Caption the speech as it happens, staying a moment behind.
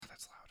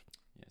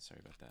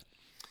Sorry about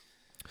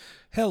that.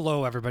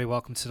 Hello, everybody.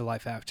 Welcome to The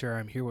Life After.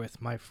 I'm here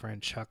with my friend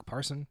Chuck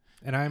Parson.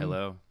 And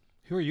Hello.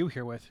 Who are you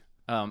here with?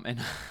 And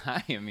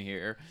I am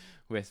here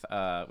with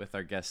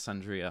our guest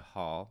Suandria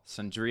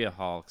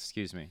Hall,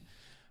 excuse me.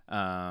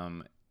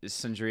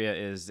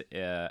 Suandria is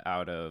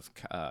out of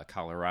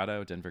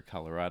Colorado, Denver,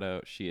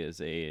 Colorado. She is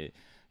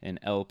an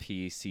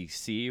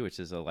LPCC, which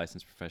is a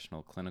licensed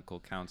professional clinical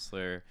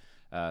counselor.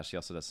 She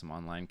also does some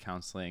online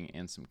counseling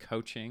and some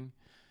coaching.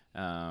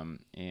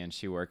 And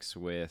she works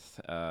with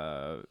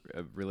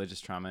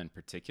religious trauma in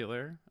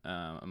particular,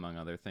 among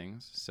other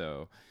things.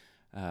 So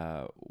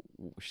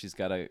she's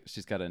got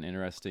an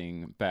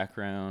interesting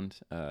background.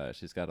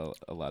 She's got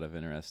a lot of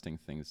interesting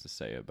things to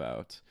say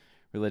about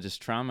religious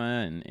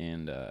trauma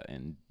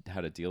and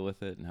how to deal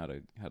with it and how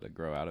to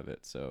grow out of it.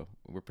 So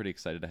we're pretty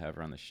excited to have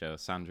her on the show.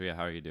 Sanctified,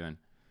 how are you doing?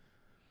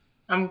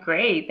 I'm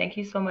great. Thank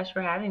you so much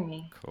for having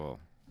me. Cool.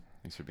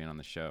 Thanks for being on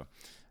the show.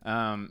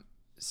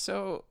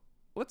 So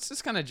let's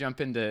just kind of jump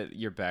into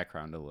your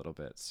background a little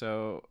bit.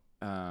 So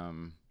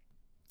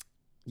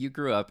you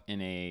grew up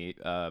in a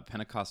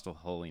Pentecostal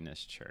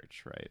holiness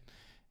church, right?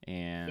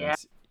 And Yeah.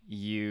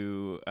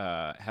 you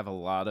have a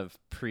lot of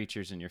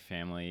preachers in your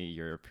family.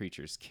 You're a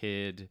preacher's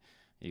kid.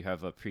 You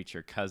have a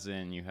preacher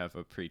cousin. You have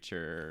a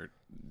preacher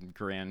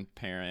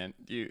grandparent.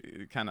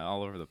 You kind of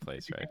all over the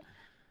place, right?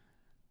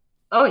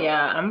 Oh,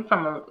 yeah. I'm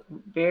from a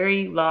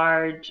very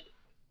large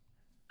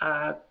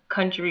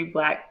country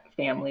Black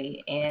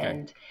family, Okay.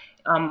 and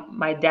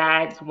my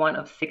dad's one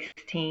of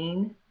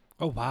 16.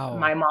 Oh, wow.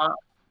 My mom,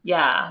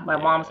 yeah, my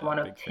mom's Yeah, one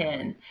of big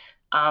family.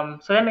 10.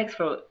 So that makes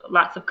for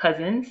lots of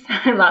cousins,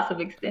 lots of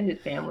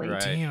extended family, Right.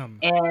 Damn.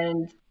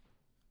 and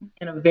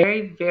in a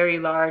very, very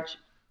large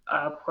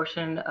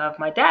portion of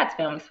my dad's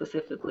family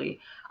specifically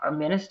are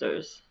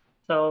ministers.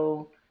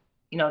 So,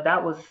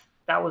 that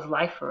was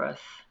life for us.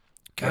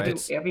 God, Right.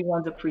 it's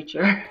Everyone's a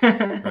preacher.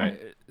 Right.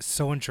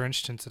 so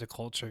entrenched into the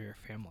culture of your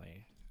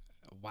family.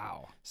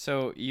 Wow.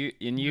 So you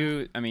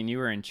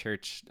were in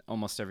church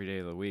almost every day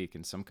of the week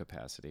in some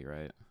capacity,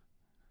 right?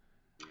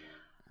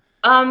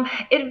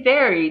 It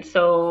varied.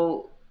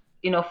 So,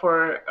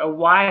 for a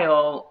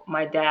while,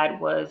 my dad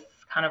was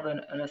kind of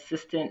an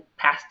assistant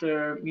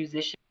pastor,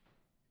 musician.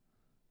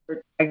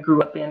 I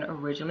grew up in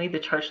originally, the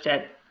church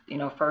that,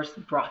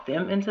 first brought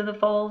them into the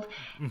fold.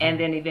 And Hmm.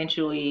 then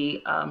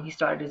eventually he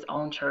started his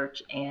own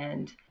church.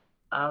 And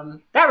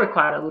that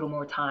required a little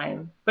more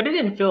time. But it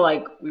didn't feel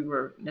like we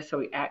were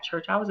necessarily at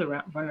church. I was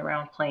running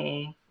around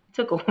playing. It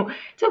took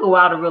took a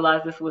while to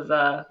realize this was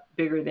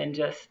bigger than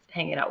just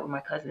hanging out with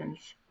my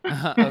cousins.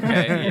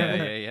 Okay.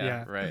 Yeah.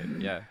 Yeah. Right.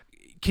 Yeah.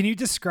 Can you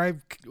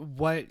describe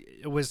what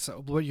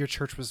your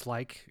church was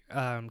like?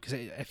 Because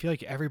I feel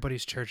like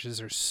everybody's churches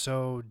are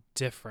so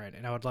different,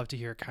 and I would love to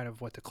hear kind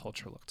of what the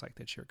culture looked like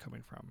that you're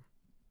coming from.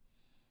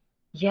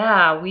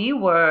 Yeah, we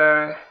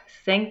were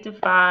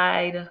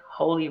sanctified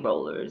holy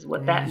rollers.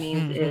 What that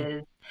means Hmm.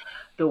 is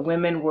the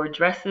women wore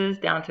dresses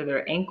down to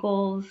their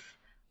ankles,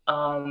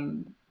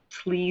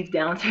 sleeves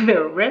down to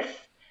their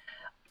wrists,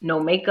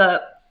 no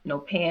makeup, no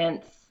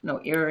pants,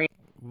 no earrings.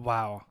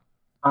 Wow.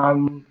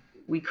 Um,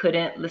 we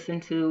couldn't listen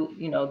to,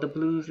 the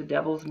blues, the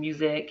devil's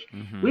music. We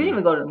didn't Mm-hmm.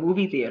 even go to the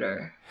movie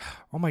theater.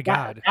 Oh my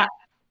That God. that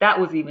that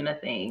was even a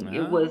thing.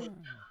 It was Ah.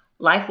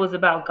 life was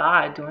about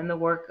God doing the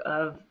work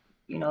of,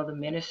 the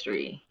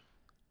ministry.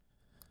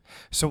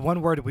 So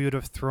one word we would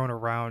have thrown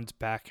around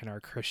back in our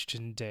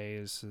Christian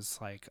days is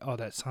like, oh,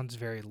 that sounds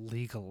very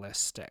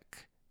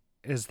legalistic.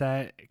 Is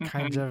that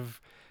kind Mhm.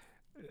 of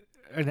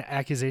an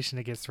accusation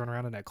that gets thrown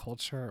around in that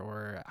culture,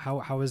 or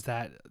how is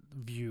that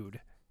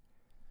viewed?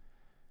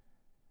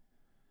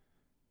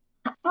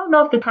 I don't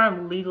know if the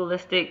term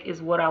legalistic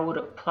is what I would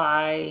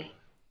apply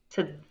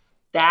to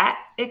that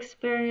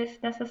experience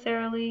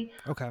necessarily.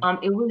 Okay.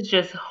 It was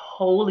just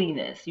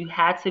holiness. You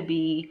had to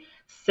be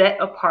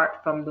set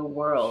apart from the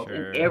world in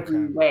Sure.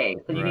 every Okay. way.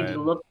 So you needed Right.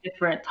 to look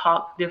different,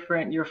 talk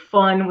different, your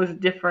fun was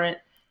different,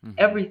 Mm-hmm.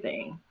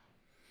 everything.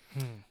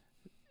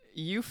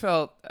 You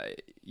felt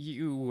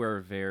you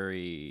were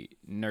very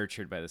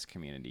nurtured by this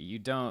community. You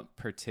don't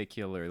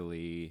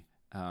particularly.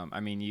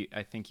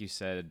 I think you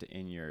said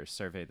in your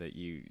survey that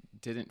you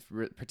didn't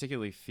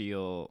particularly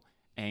feel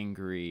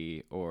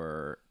angry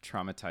or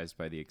traumatized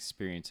by the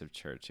experience of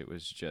church. It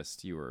was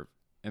just you were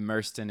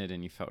immersed in it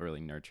and you felt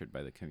really nurtured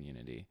by the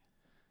community.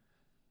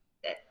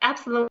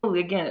 Absolutely.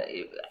 Again,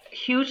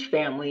 huge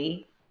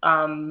family.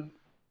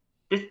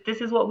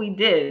 This is what we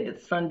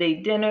did. Sunday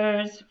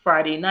dinners,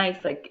 Friday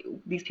nights, like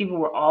these people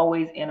were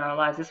always in our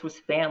lives. This was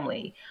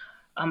family.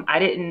 I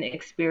didn't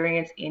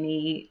experience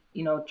any,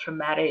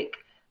 traumatic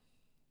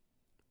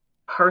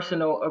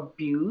personal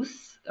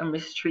abuse or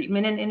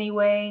mistreatment in any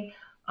way.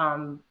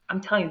 I'm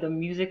telling you, the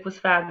music was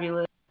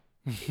fabulous.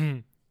 Hmm.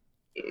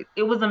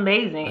 It was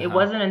amazing. Uh It huh.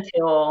 wasn't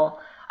until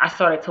I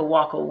started to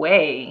walk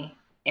away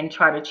and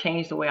try to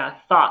change the way I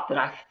thought that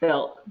I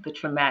felt the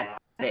traumatic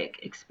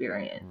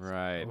experience.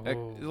 Right.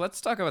 Oh.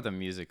 Let's talk about the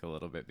music a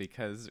little bit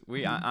because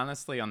we Mhm.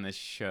 honestly on this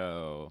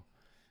show,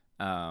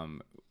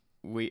 um,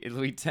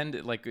 we tend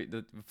to like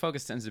the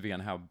focus tends to be on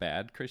how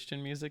bad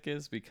Christian music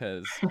is,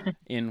 because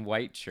in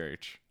white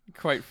church,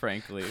 quite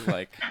frankly,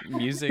 like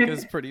music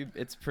is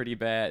pretty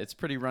bad. It's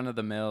pretty run of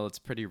the mill. It's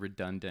pretty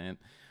redundant.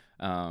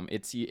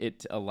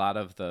 A lot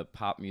of the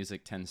pop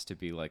music tends to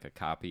be like a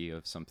copy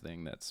of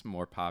something that's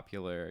more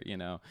popular,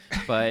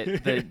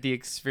 but the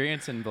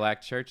experience in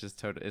black church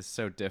is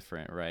so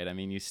different, right? I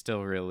mean, you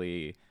still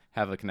really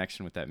have a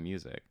connection with that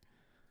music.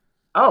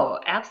 Oh,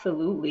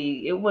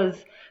 absolutely. It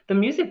was the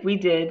music we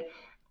did.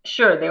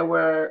 Sure, there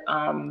were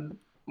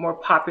more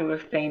popular,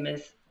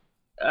 famous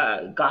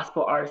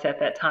gospel artists at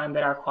that time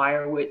that our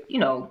choir would,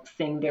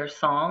 sing their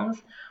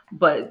songs.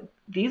 But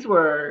these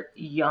were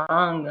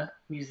young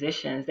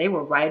musicians. They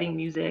were writing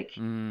music,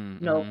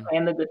 Mm-hmm.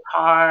 playing the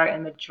guitar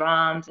and the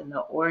drums and the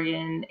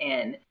organ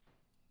and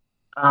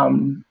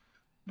um,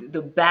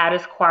 the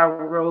baddest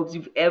choir robes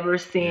you've ever Yeah.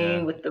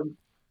 seen with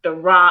the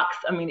rocks.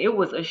 I mean, it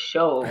was a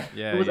show. It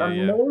Yeah. was Yeah.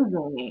 Yeah.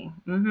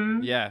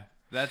 amazing. Yeah.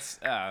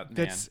 That's man.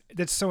 That's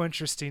so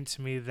interesting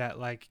to me that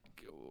like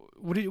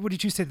what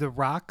did you say, the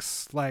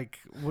rocks, like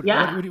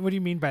Yeah. what do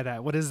you mean by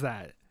that? What is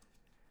that?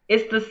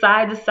 It's the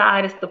side to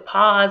side. It's the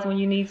pause when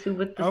you need to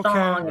with the Okay.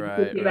 song and pick Right.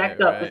 it Right. back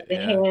up. Right. It's the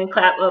Yeah. hand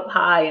clap up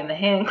high and the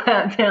hand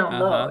clap down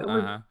low. Uh-huh. It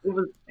was Uh-huh. it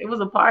was it was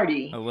a A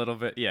party. little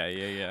bit. Yeah.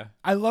 Yeah. Yeah.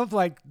 I love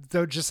like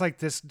though just like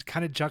this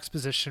kind of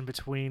juxtaposition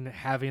between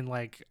having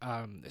like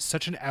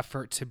such an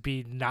effort to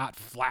be not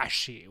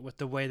flashy with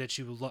the way that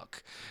you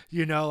look,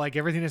 like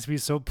everything has to be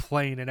so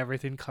plain and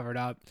everything covered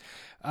up,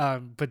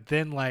 but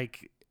then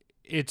like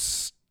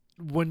it's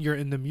when you're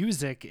in the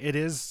music, it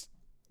is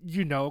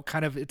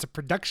kind of, it's a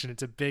production,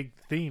 it's a big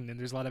thing, and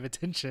there's a lot of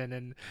attention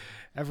and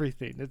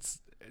everything.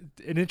 It's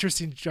an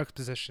interesting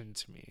juxtaposition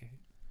to me.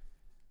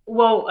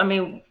 Well, I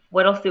mean,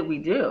 what else did we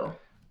do?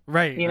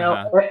 Right. You know,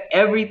 Uh-huh.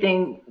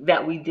 everything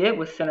that we did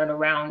was centered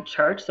around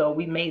church, so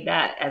we made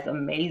that as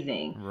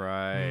amazing.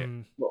 Right.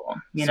 Mm. Well,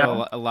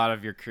 So a lot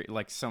of your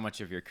like so much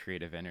of your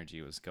creative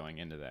energy was going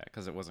into that,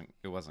 because it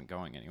wasn't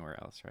going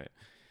anywhere else, right?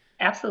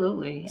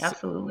 absolutely, So,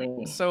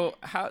 absolutely. so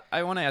how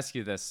I want to ask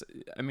you this.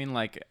 I mean,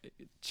 like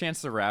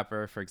Chance the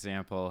Rapper, for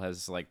example,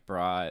 has like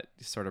brought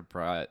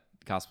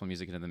gospel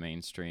music into the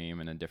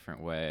mainstream in a different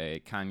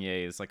way.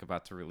 Kanye is like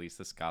about to release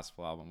this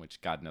gospel album,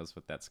 which God knows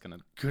what that's gonna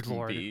Good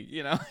Lord.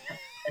 be.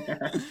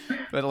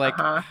 But like,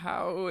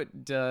 Uh-huh.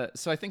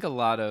 so I think a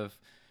lot of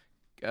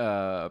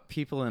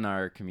people in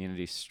our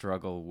community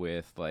struggle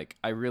with like,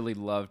 I really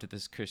loved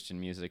this Christian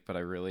music, but I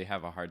really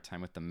have a hard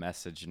time with the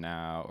message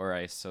now, or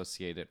I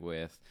associate it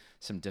with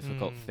some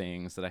difficult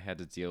things that I had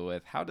to deal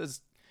with. How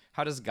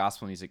does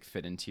gospel music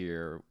fit into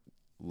your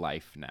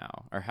life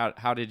now, or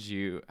how do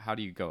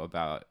you go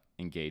about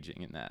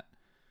engaging in that?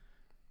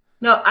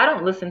 No, I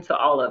don't listen to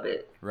all of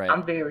it. Right.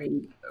 I'm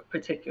very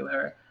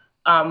particular.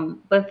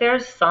 But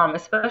there's some,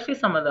 especially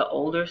some of the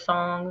older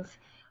songs,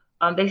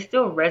 they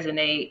still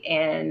resonate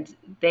and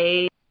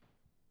they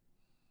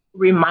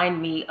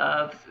remind me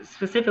of,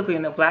 specifically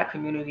in the Black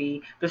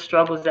community, the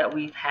struggles that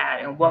we've had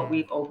and what Mm.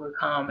 we've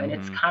overcome. And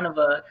it's Mm-hmm. kind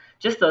of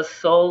just a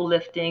soul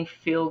lifting,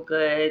 feel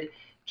good,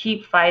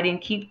 keep fighting,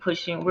 keep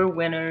pushing. We're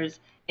winners.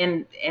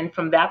 And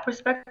from that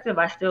perspective,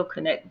 I still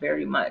connect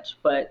very much.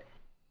 But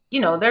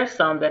there's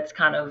some that's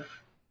kind of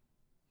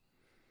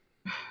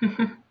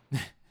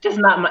just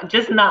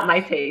not my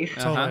taste.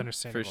 Totally Uh-huh. For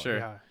understandable. sure.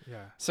 Yeah,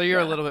 yeah. So you're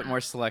a Yeah. little bit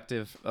more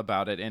selective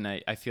about it, and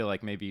I feel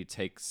like maybe you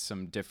take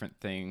some different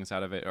things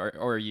out of it,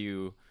 or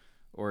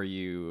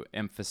you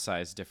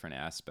emphasize different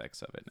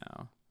aspects of it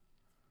now.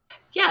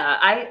 Yeah,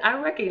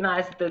 I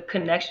recognize the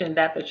connection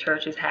that the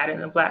church has had in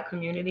the Black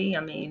community.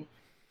 I mean,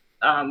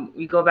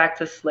 we go back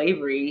to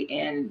slavery,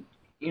 and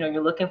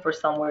you're looking for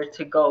somewhere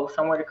to go,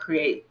 somewhere to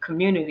create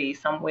community,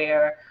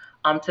 somewhere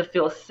to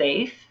feel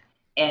safe,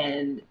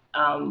 and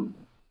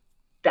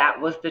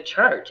that was the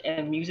church,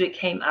 and music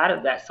came out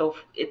of that. So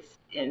it's,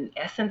 in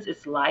essence,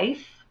 it's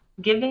life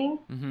giving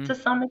Mm-hmm. to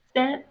some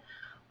extent.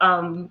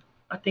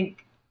 I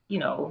think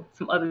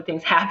some other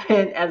things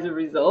happen as a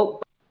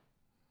result.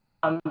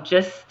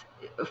 Just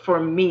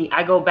for me,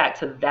 I go back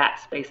to that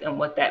space and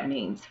what that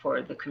means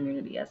for the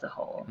community as a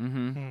whole.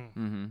 Mm-hmm. Mm.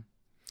 Mm-hmm.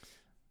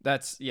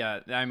 That's yeah.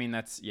 I mean,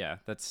 that's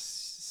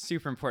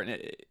super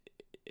important.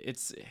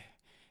 It's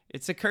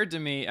occurred to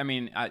me. I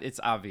mean, it's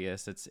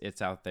obvious.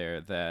 It's out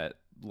there that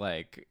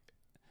like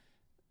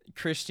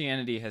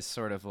Christianity has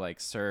sort of like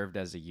served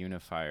as a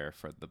unifier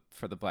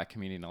for the Black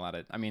community in a lot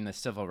of, I mean, the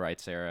civil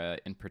rights era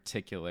in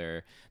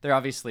particular. There are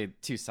obviously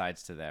two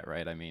sides to that,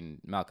 right? I mean,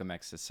 Malcolm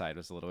X's side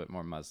was a little bit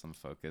more Muslim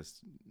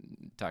focused.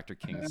 Dr.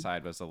 King's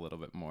side was a little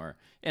bit more,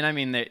 and I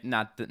mean,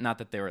 not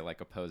that they were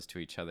like opposed to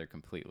each other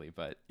completely,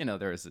 but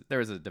there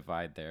was a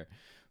divide there.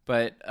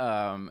 But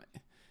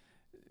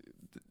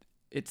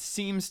it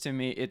seems to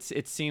me,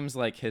 it seems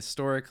like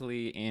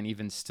historically and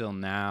even still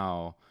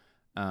now,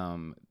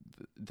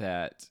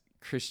 that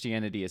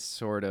Christianity is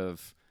sort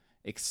of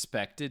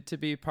expected to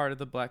be part of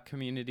the Black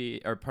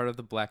community or part of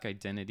the Black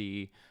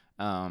identity.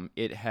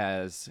 It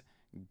has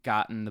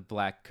gotten the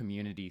Black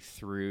community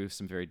through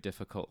some very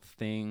difficult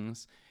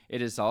things.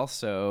 It is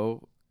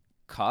also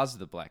caused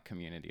the black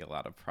community a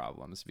lot of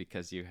problems,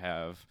 because you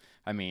have,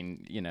 I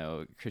mean,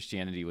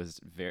 Christianity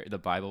the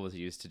Bible was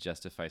used to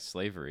justify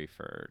slavery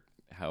for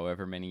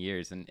however many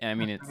years. And I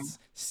mean, it's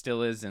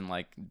still is in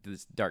like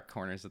the dark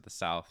corners of the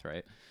South,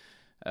 right?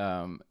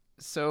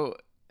 So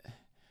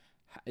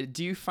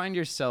do you find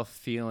yourself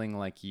feeling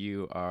like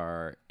you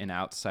are an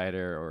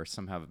outsider or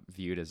somehow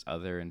viewed as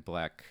other in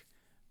black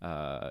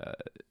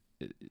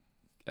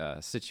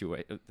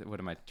what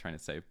am I trying to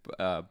say?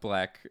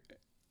 Black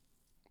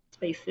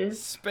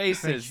Spaces.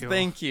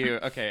 Thank you.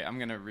 Okay, I'm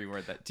gonna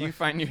reword that. Do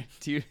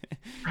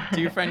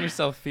you find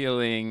yourself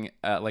feeling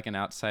like an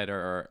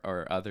outsider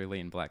or otherly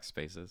in black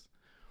spaces?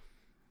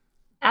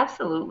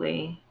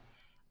 Absolutely.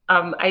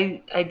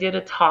 I did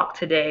a talk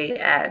today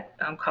at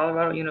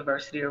Colorado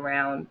University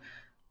around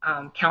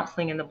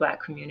counseling in the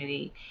Black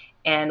community,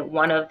 and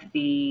one of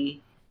the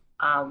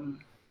um,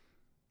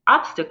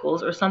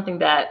 obstacles, or something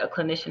that a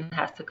clinician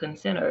has to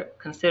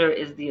consider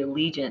is the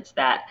allegiance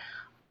that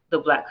the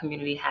Black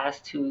community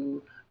has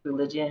to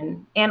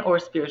religion and or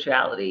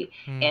spirituality.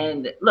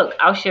 And look,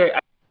 I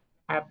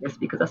have this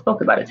because I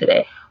spoke about it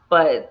today,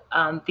 but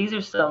these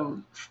are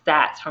some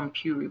stats from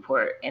Pew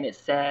Report, and it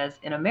says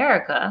in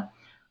America,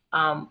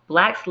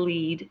 Blacks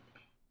lead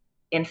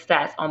in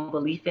stats on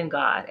belief in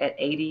God at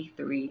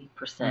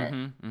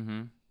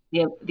 83%.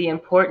 The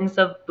importance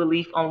of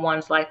belief on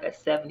one's life at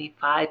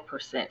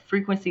 75%,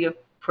 frequency of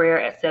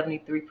prayer at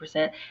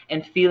 73%,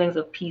 and feelings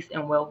of peace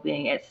and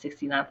well-being at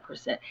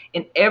 69%.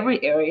 In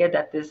every area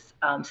that this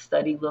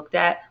study looked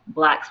at,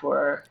 Blacks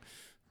were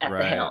at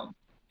the helm.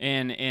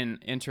 And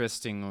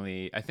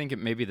interestingly, I think it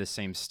may be the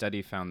same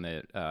study found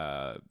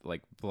that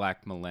like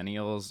black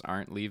millennials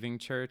aren't leaving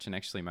church, and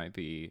actually might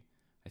be,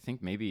 I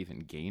think, maybe even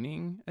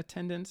gaining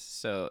attendance.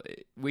 So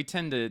we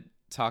tend to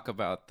talk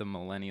about the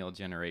millennial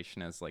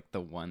generation as like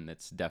the one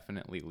that's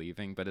definitely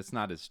leaving, but it's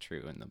not as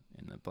true in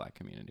the black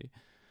community.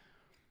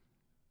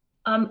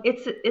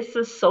 It's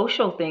a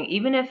social thing.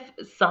 Even if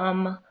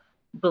some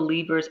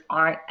believers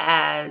aren't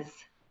as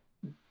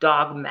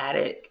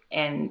dogmatic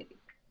and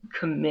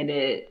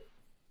committed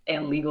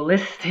and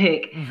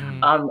legalistic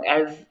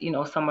as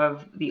some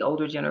of the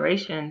older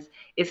generations,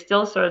 it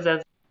still serves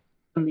as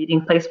a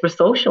meeting place for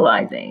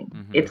socializing.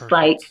 It's Perfect.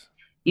 like,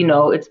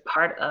 it's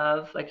part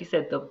of, like you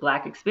said, the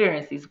Black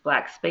experience, these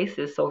Black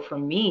spaces. So for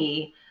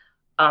me,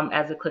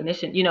 as a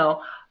clinician,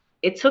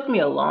 it took me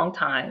a long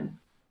time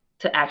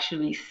to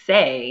actually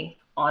say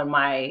on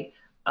my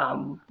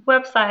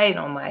website,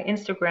 on my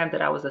Instagram,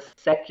 that I was a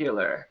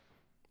secular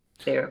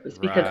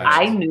therapist, because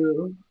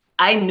Right.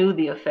 I knew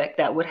the effect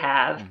that would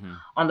have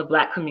on the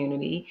Black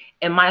community,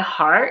 and my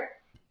heart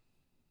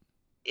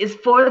is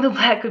for the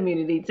Black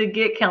community to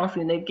get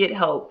counseling, to get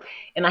help.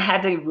 And I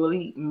had to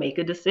really make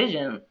a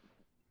decision.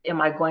 Am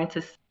I going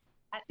to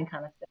and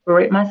kind of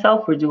separate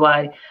myself, or do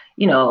I,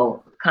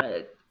 kind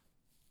of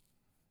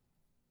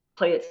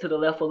play it to the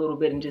left a little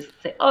bit and just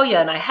say, oh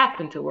yeah, and I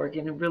happen to work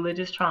in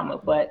religious trauma?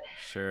 But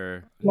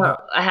sure,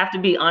 I have to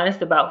be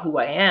honest about who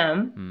I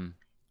am.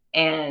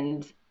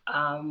 And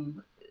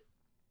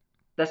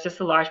that's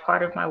just a large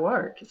part of my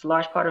work. It's a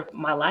large part of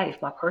my life,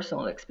 my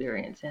personal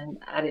experience, and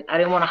I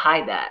didn't want to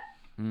hide that.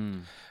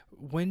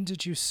 When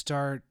did you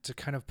start to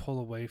kind of pull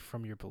away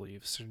from your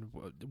beliefs, and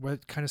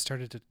what kind of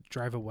started to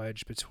drive a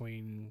wedge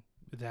between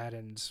that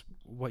and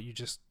what you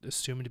just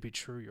assumed to be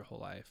true your whole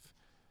life?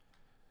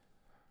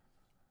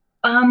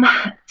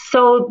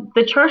 So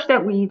the church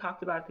that we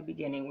talked about at the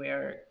beginning,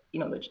 where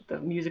the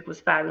music was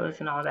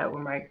fabulous and all that,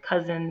 where my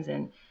cousins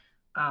and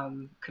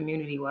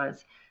community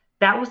was,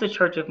 that was the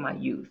church of my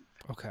youth.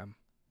 Okay.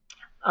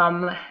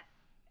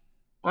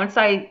 Once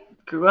I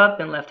grew up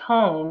and left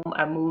home,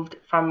 I moved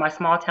from my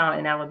small town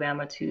in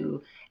Alabama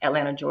to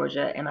Atlanta,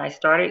 Georgia, and I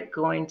started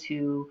going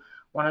to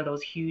one of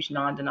those huge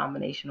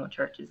non-denominational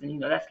churches.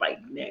 And that's like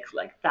next,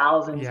 like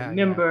thousands of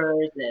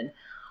members and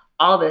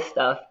all this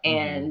stuff.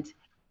 And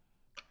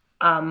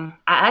I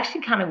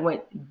actually kind of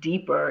went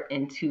deeper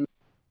into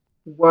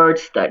word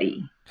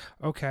study.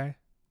 Okay.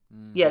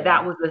 Yeah,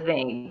 that was the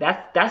thing.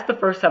 That's the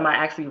first time I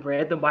actually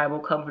read the Bible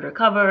cover to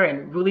cover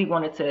and really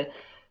wanted to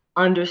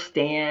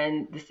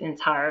understand this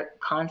entire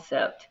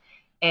concept.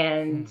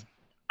 And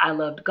I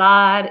loved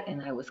God,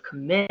 and I was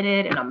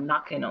committed, and I'm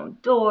knocking on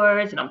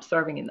doors, and I'm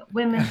serving in the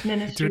women's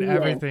ministry. Doing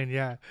everything,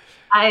 yeah.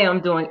 I am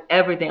doing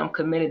everything. I'm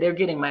committed. They're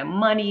getting my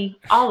money,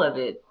 all of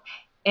it.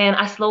 And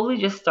I slowly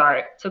just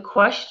start to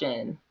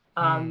question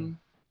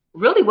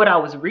really what I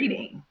was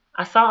reading.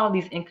 I saw all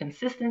these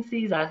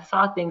inconsistencies. I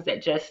saw things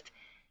that just,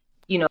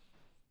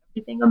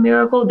 everything a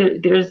miracle.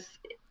 There's,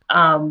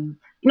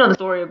 the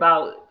story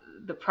about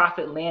the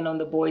prophet laying on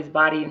the boy's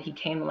body and he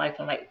came to life.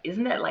 I'm like,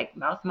 isn't that like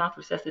mouth-to-mouth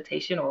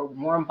resuscitation, or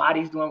warm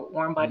bodies doing what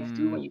warm bodies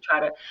do when you try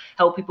to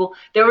help people?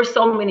 There were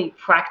so many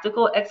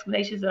practical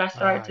explanations that I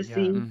started to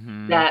see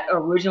that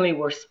originally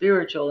were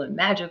spiritual and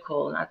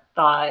magical. And I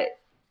thought,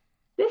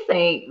 this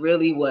ain't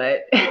really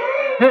what,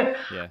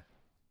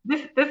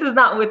 this is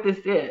not what this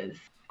is.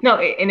 No,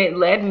 and it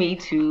led me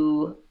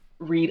to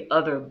read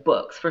other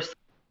books. First,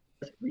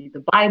 read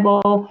the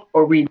Bible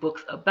or read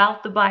books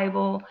about the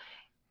Bible.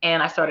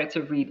 and I started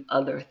to read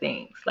other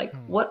things, like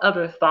Hmm. what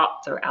other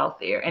thoughts are out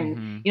there. And,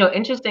 Mm-hmm.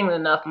 interestingly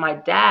enough, my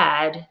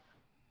dad,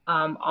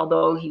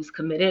 although he's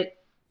committed,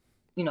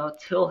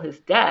 till his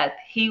death,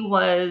 he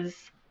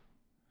was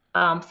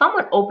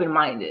somewhat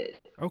open-minded.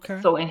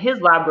 Okay. So in his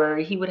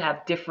library, he would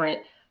have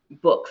different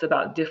books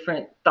about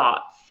different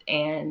thoughts.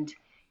 And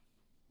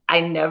I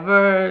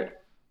never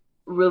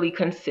really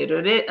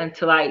considered it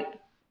until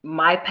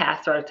my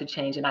path started to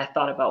change and I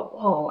thought about,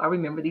 whoa, I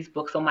remember these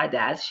books on my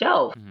dad's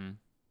shelf. Mm-hmm.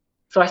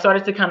 So I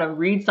started to kind of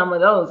read some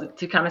of those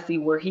to kind of see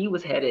where he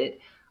was headed.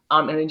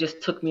 And it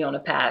just took me on a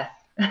path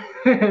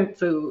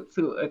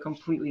to a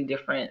completely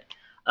different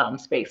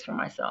space for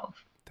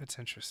myself. That's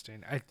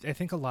interesting. I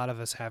think a lot of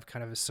us have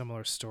kind of a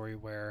similar story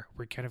where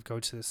we kind of go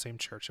to the same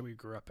church that we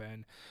grew up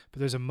in, but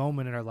there's a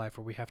moment in our life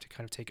where we have to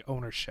kind of take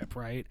ownership,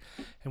 right?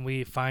 And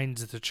we find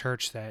the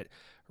church that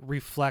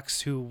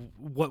reflects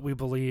what we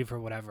believe or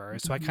whatever.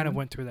 So I kind of Mhm.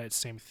 went through that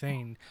same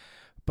thing,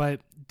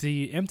 but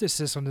the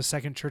emphasis on the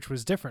second church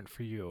was different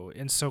for you.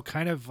 And so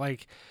kind of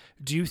like,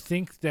 do you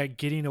think that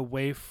getting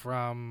away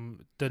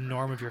from the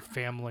norm of your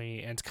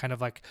family and kind of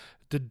like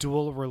the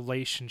dual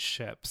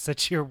relationships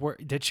that you're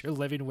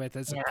living with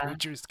as a Yeah.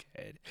 preacher's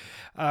kid,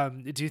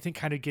 do you think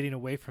kind of getting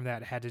away from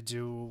that had to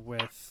do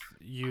with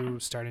you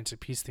starting to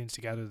piece things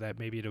together that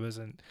maybe it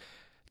wasn't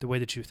the way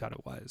that you thought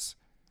it was?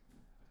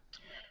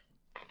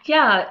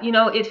 Yeah,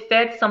 it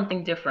fed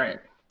something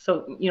different.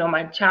 So,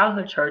 my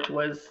childhood church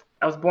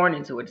I was born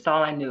into it. It's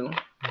all I knew.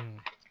 Mm,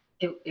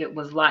 It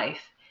was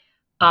life.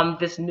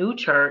 This new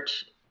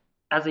church,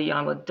 as a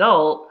young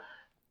adult,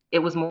 it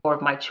was more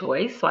of my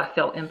choice. So I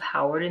felt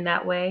empowered in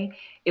that way.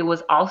 It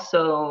was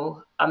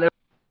also there was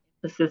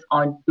emphasis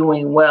on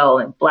doing well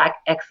and Black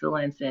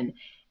excellence and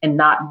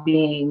not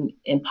being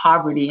in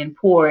poverty and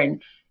poor.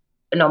 And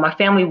my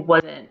family we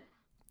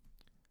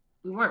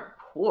weren't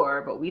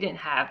poor, but we didn't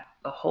have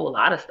a whole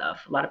lot of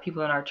stuff. A lot of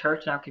people in our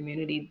church and our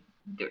community,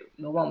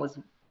 no one was,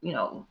 you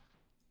know,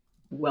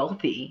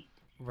 wealthy.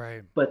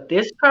 right. But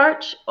this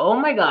church, oh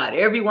my God,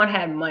 everyone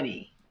had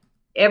money.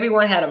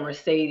 Everyone had a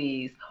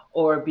Mercedes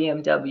or a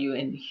BMW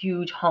and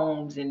huge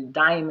homes and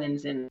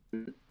diamonds. And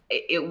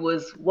it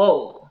was,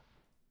 whoa,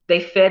 they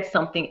fed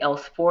something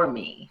else for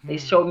me. They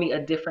Hmm. showed me a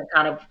different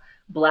kind of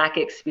Black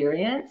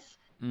experience,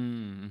 not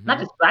Mm-hmm.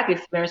 just Black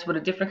experience, but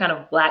a different kind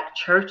of Black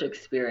church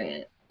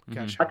experience. Mm-hmm.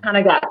 I Gotcha. kind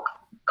of got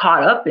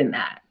caught up in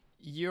that.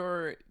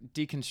 Your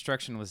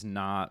deconstruction was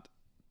not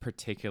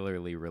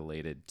particularly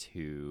related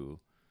to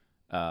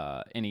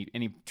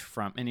any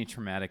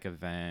traumatic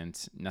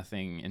event.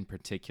 Nothing in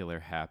particular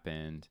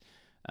happened.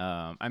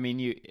 I mean,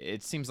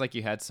 it seems like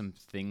you had some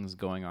things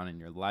going on in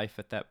your life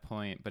at that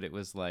point, but it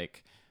was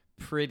like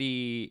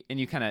pretty, and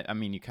you kind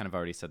of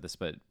already said this,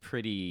 but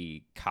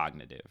pretty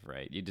cognitive,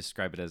 right? You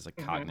describe it as a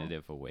Hmm.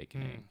 cognitive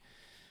awakening.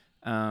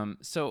 Hmm.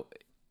 So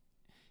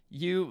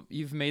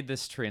you've made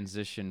this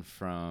transition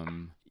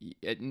from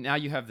now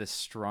you have this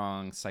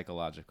strong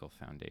psychological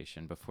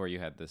foundation. Before you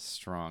had this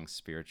strong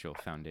spiritual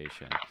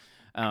foundation.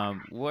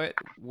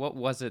 What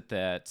was it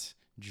that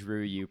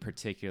drew you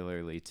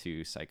particularly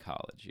to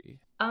psychology?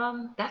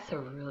 That's a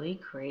really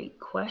great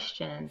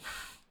question.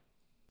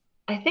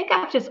 I think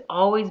I've just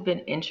always been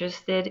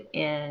interested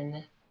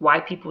in why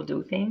people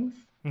do things,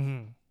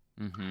 Hmm.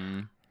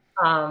 Mm-hmm.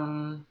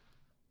 um,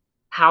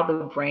 how the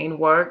brain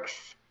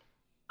works,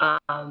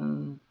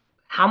 um,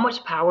 how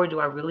much power do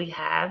I really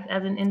have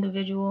as an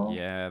individual?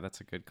 Yeah, that's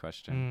a good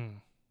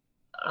question.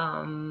 Hmm.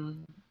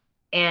 Um,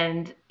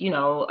 and,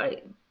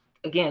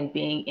 again,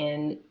 being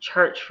in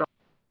church from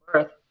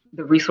birth,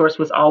 the resource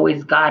was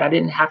always God. I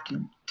didn't have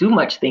to do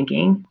much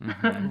thinking.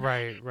 Mm-hmm.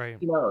 Right. Right.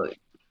 you know,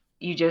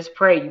 you just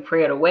pray. You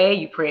pray it away,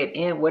 you pray it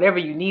in, whatever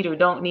you need or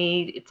don't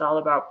need. It's all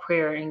about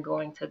prayer and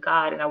going to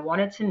God. And I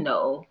wanted to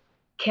know,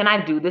 can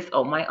I do this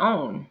on my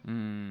own?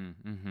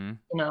 Mm-hmm.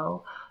 You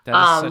know, That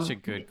is such a um,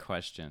 good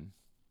question.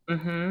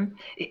 hmm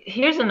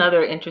Here's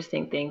another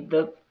interesting thing.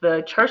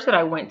 The church that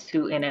I went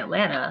to in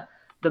Atlanta,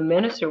 the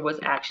minister was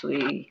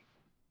actually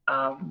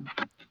um,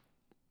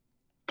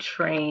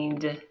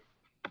 trained.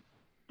 I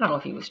don't know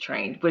if he was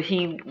trained, but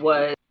he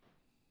was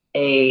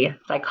a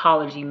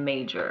psychology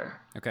major,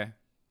 Okay.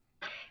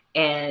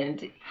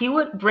 and he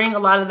would bring a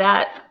lot of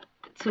that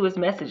to his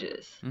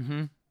messages.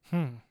 Mm-hmm.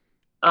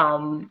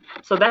 Hmm.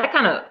 So that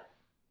kind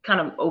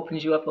of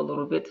opens you up a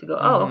little bit to go,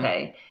 oh, Mm-hmm.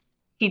 okay.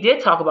 He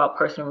did talk about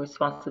personal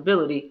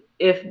responsibility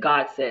if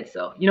God said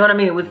so. You know what I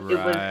mean? It was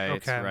Right.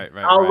 Okay. Right. Right.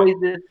 Right. always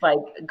this like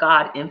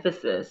God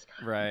emphasis,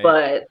 Right.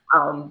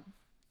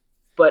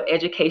 but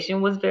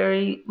education was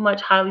very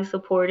much highly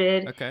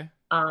supported. Okay.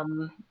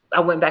 Um, I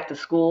went back to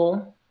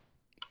school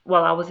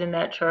while I was in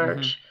that Mm-hmm.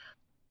 church,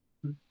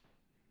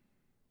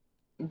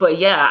 but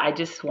yeah, I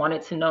just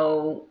wanted to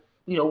know,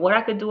 what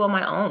I could do on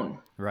my own.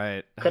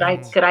 Right. Could I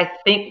Hmm. could I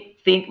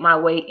think my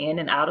way in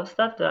and out of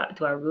stuff?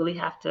 Do I really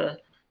have to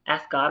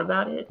ask God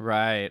about it?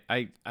 Right.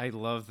 I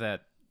love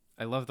that.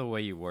 I love the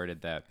way you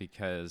worded that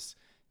because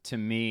to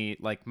me,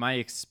 like my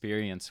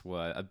experience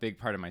was a big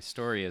part of my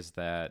story is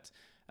that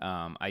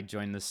I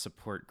joined this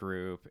support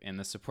group and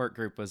the support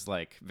group was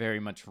like very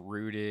much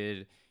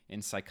rooted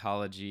in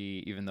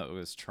psychology, even though it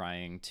was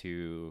trying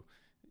to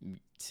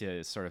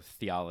sort of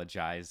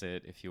theologize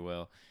it, if you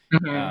will.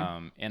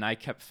 And I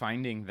kept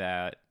finding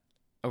that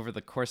over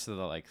the course of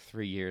the like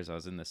 3 years I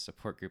was in this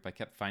support group, I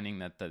kept finding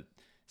that the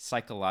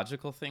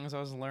psychological things I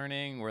was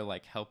learning were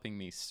like helping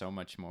me so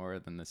much more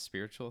than the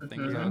spiritual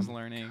things I was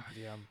learning.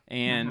 Yeah.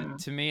 And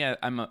to me,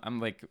 I'm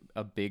like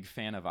a big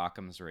fan of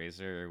Occam's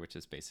razor, which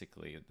is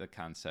basically the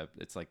concept.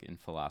 It's like in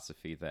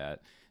philosophy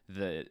that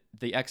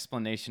the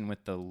explanation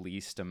with the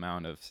least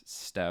amount of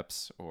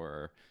steps,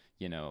 or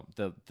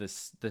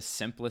the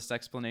simplest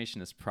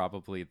explanation, is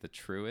probably the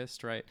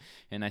truest, right?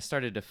 And I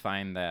started to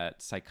find that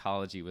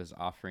psychology was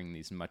offering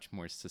these much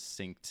more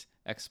succinct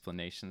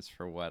explanations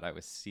for what I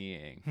was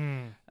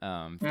seeing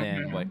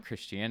than what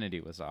Christianity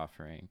was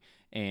offering.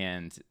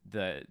 And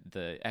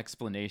the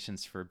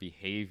explanations for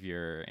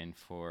behavior and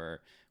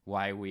for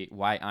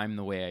why I'm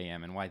the way I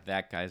am and why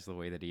that guy's the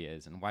way that he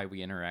is and why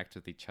we interact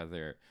with each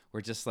other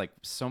were just like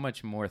so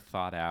much more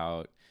thought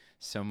out,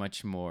 so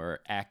much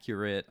more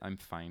accurate, I'm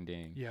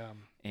finding. Yeah.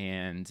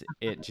 And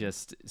it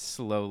just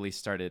slowly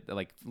started,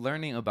 like,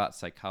 learning about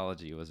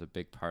psychology was a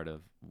big part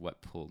of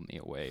what pulled me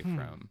away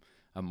from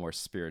a more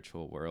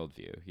spiritual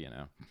worldview,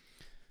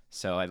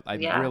 So I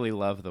really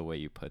love the way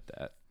you put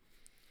that.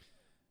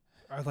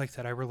 I like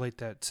that. I relate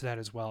that to that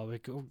as well.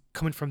 Like,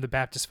 coming from the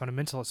Baptist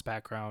fundamentalist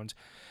background,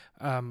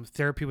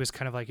 therapy was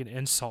kind of like an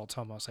insult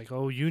almost, like,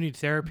 oh, you need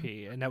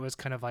therapy. And that was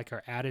kind of like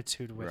our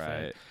attitude with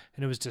it.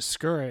 And it was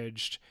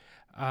discouraged.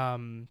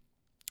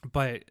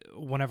 But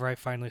whenever I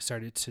finally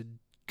started to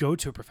go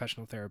to a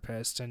professional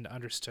therapist and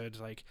understood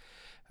like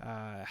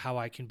how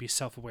I can be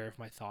self-aware of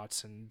my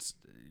thoughts, and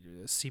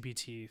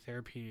CBT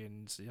therapy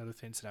and the other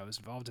things that I was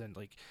involved in,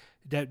 like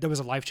that was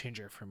a life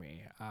changer for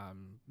me.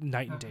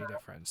 Night and day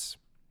difference.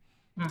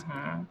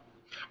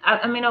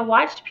 I mean, I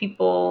watched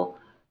people,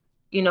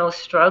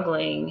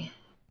 struggling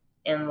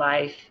in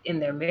life, in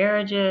their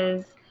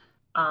marriages,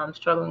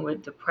 struggling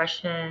with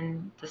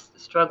depression,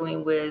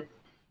 struggling with,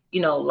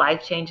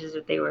 life changes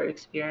that they were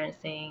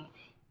experiencing.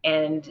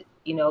 And,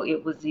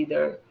 it was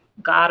either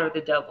God or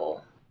the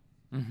devil.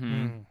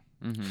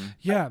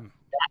 Yeah.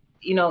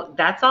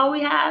 That's all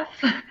we have.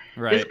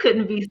 Right. This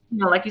couldn't be,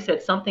 like you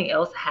said, something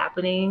else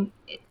happening,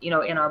 in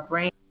our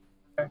brain,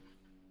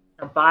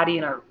 our body,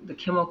 and the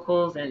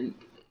chemicals, and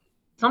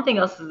something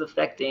else is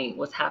affecting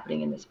what's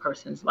happening in this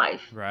person's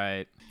life.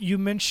 Right. You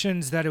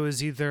mentioned that it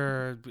was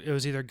either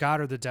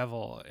God or the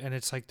devil, and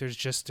it's like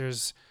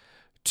there's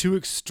two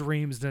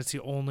extremes, and that's the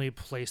only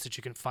place that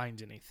you can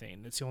find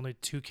anything. It's the only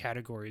two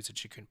categories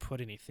that you can put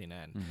anything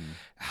in.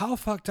 How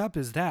fucked up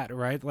is that,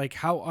 right? Like,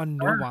 how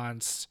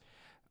unnuanced.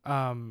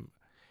 Can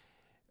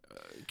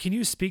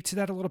you speak to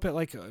that a little bit,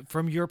 like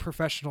from your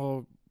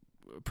professional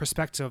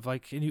perspective?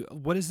 Like,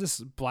 what does this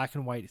black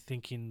and white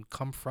thinking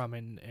come from,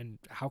 and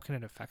how can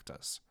it affect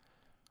us?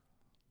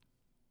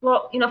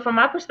 Well, from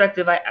my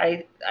perspective,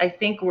 I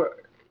think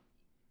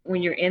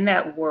when you're in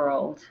that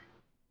world,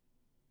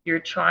 you're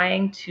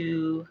trying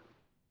to,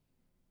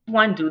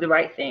 one, do the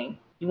right thing.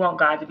 You want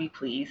God to be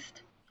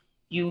pleased.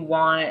 You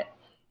want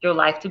your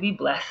life to be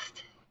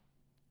blessed.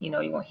 You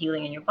want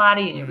healing in your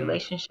body, in your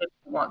relationship.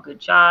 You want good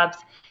jobs.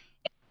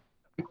 It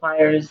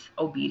requires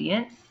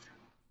obedience.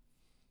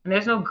 And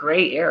there's no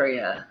gray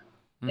area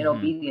in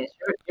obedience.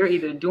 You're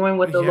either doing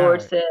what the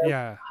Lord says,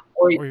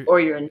 or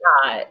you're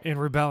not. In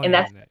rebellion. And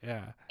that's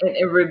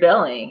in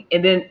rebelling.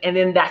 And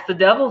then that's the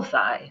devil's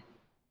side,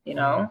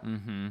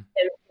 And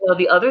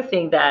the other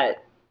thing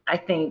that I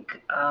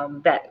think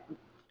that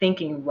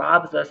thinking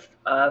robs us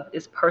of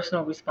is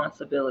personal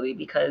responsibility,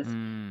 because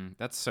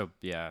that's so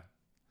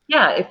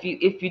if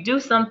you do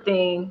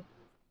something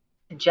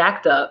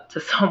jacked up to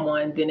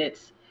someone, then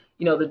it's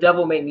the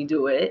devil made me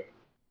do it.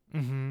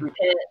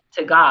 Repent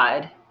to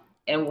God,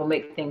 and we'll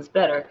make things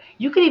better.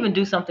 You could even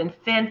do something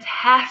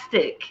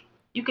fantastic.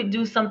 You could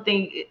do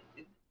something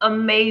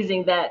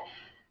amazing that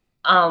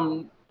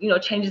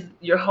changes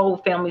your whole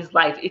family's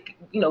life.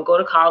 Go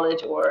to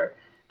college, or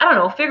I don't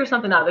know, figure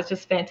something out that's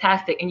just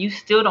fantastic, and you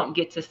still don't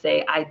get to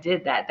say, I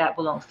did that. That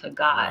belongs to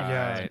God.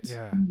 Right.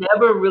 You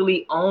never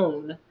really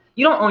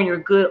you don't own your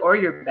good or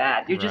your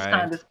bad. You're just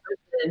kind of this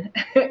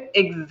person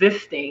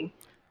existing,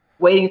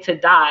 waiting to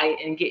die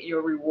and get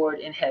your reward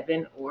in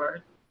heaven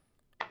or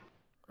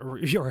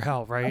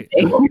hell, right?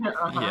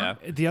 Yeah.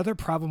 The other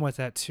problem with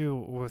that too,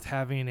 with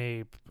having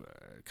a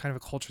kind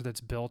of a culture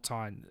that's built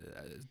on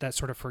that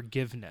sort of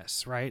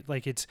forgiveness, right?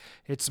 Like it's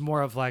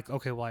more of like,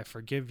 okay, well, I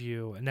forgive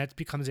you, and that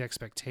becomes the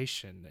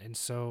expectation. And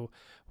so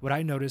what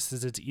I noticed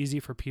is it's easy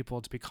for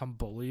people to become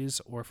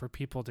bullies, or for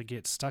people to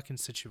get stuck in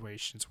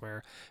situations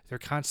where they're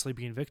constantly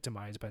being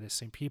victimized by the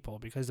same people,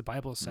 because the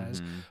Bible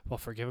says, well,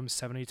 forgive them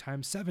 70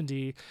 times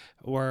 70,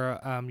 or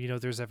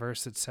there's a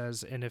verse that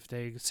says, and if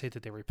they say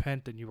that they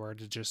repent, then you are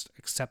to just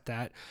accept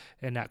that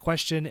and not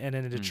question, and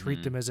then to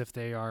treat them as if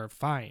they are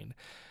fine.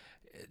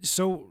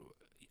 So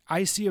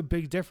I see a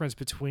big difference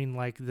between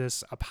like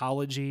this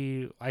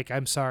apology, like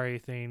I'm sorry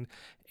thing,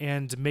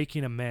 and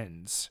making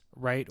amends,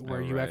 right?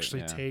 Where Oh, you right.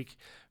 actually Yeah. take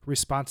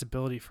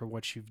responsibility for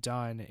what you've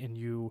done and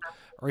you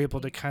are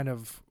able to kind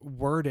of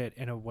word it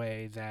in a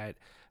way that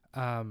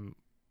um,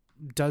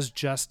 does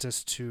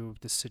justice to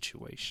the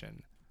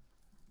situation.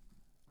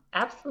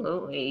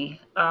 Absolutely.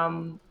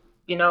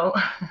 You know,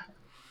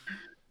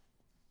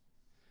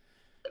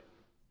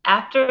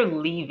 after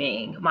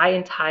leaving, my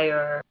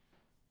entire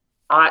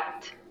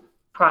thought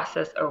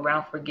process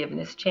around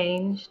forgiveness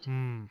changed.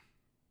 Mm.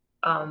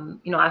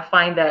 I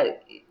find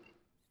that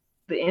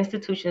the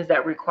institutions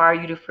that require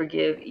you to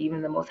forgive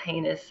even the most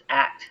heinous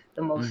act,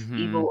 the most Mm-hmm.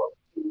 evil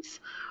abuse,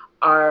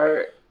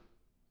 are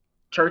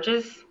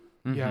churches,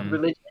 Yeah. Mm-hmm.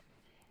 religion,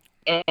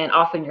 and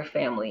often your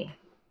family.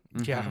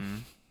 Yeah.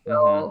 Mm-hmm.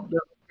 Mm-hmm.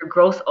 Your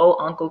gross old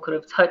uncle could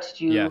have touched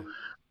Yeah. you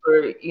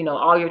for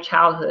all your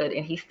childhood,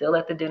 and he's still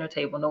at the dinner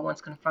table. No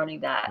one's confronting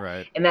that,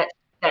 Right. and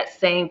that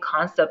same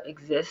concept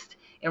exists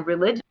in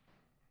religion.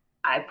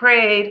 I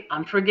prayed,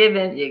 I'm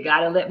forgiven. You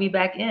gotta let me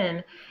back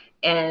in.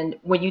 And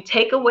when you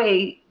take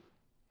away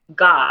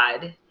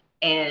God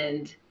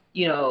and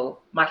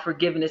my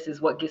forgiveness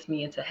is what gets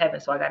me into heaven,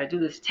 so I got to do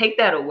this. Take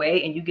that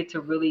away, and you get to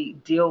really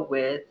deal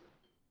with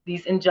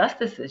these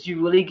injustices.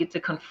 You really get to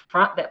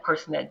confront that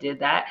person that did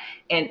that,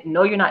 and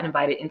no, you're not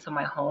invited into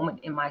my home and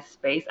in my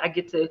space. I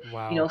get to,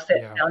 Wow.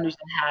 set Yeah. boundaries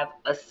and have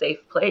a safe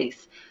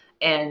place.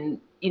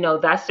 And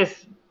that's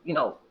just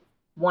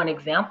one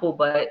example,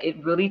 but it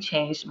really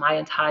changed my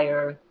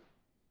entire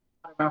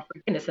around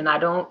forgiveness. And I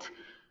don't.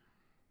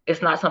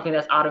 It's not something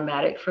that's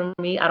automatic for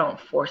me. I don't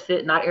force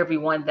it. Not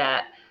everyone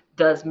that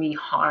does me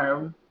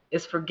harm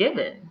is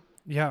forgiven.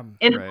 Yeah.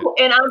 And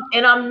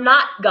Right. I'm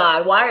not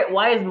God.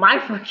 Why is my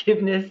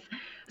forgiveness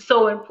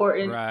so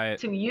important Right.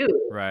 to you?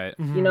 Right.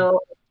 You Mm-hmm. know,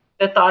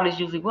 the thought is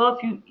usually, well,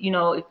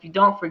 if you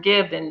don't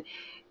forgive, then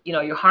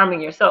you're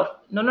harming yourself.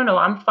 No, no, no,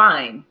 I'm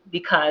fine,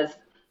 because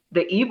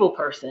the evil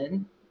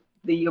person,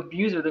 the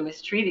abuser, the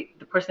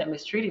person that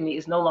mistreated me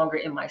is no longer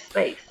in my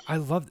space. I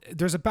love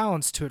there's a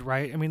balance to it,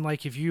 right? I mean,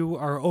 like if you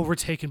are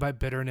overtaken by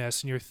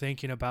bitterness and you're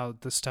thinking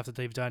about the stuff that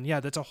they've done, yeah,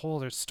 that's a whole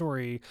other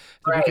story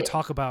that we could Right.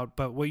 talk about.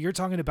 But what you're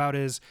talking about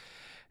is,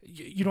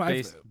 I've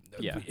Based.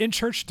 Yeah. in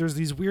church there's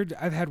these weird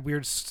I've had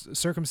weird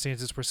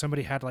circumstances where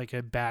somebody had like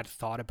a bad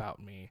thought about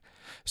me,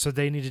 so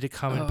they needed to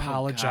come and Oh God.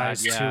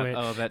 apologize to Yeah. it,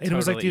 Oh, that and it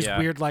was like totally. these Yeah.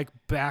 weird like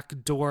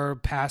backdoor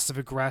passive Yeah.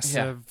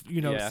 aggressive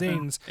Yeah.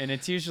 things. And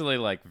it's usually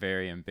like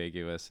very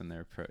ambiguous in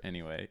their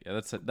anyway. Yeah,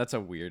 that's a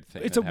weird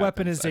thing. It's that a happens. I've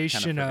kind of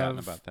weaponization forgotten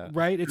of about that.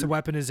 right, it's a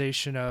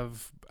weaponization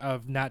of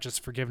not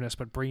just forgiveness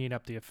but bringing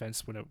up the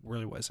offense when it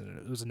really wasn't.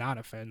 It was a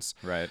non-offense,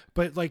 Right.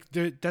 but like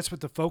that's what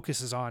the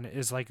focus is on,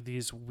 is like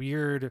these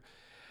weird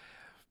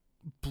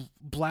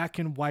black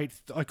and white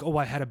like, oh,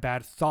 I had a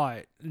bad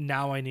thought,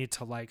 now I need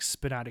to like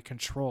spin out of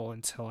control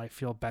until I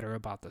feel better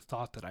about the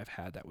thought that I've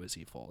had that was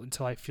evil,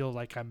 until I feel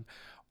like I'm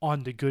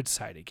on the good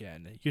side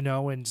again,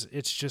 and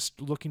it's just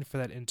looking for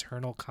that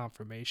internal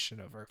confirmation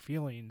of our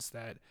feelings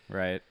that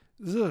Right.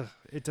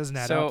 it doesn't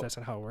add So up. That's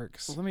not how it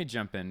works. let me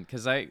jump in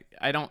because I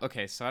don't.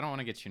 Okay, so I don't want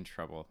to get you in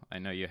trouble. I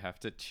know you have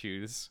to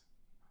choose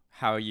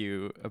how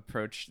you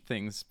approach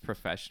things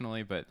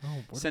professionally, but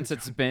since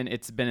it's been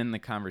in the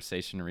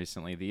conversation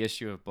recently, the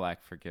issue of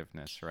black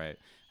forgiveness, right?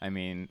 I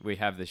mean, we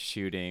have the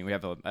shooting, we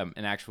have an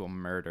actual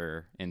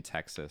murder in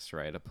Texas,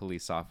 right? A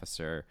police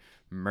officer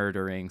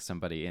murdering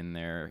somebody in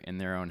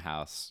their own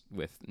house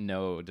with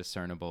no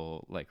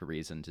discernible like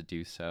reason to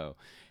do so.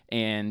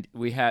 And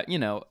we had,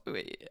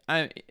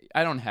 I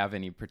don't have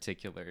any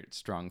particular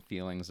strong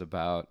feelings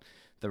about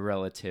the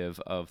relative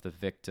of the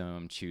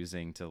victim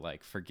choosing to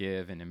like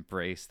forgive and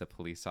embrace the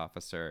police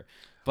officer,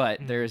 but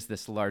there's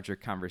this larger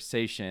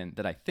conversation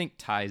that I think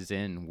ties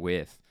in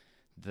with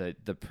the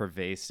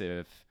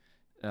pervasive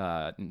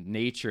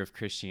nature of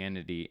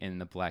Christianity in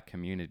the black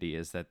community,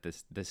 is that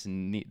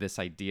this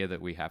idea that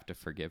we have to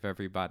forgive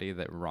everybody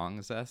that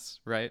wrongs us,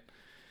 right?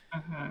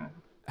 Mhm.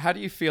 How do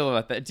you feel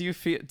about that?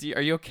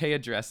 Are you okay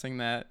addressing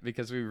that?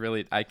 Because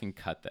I can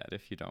cut that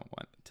if you don't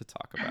want to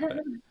talk about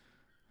it.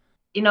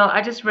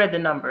 I just read the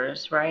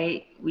numbers,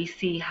 right? We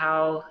see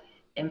how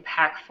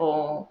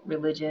impactful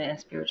religion and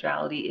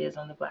spirituality is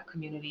on the Black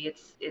community.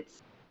 It's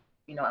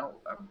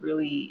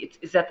really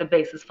it's at the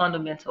base. It's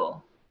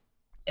fundamental.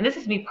 And this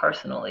is me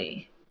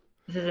personally.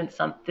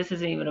 This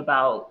isn't even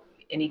about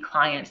any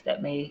clients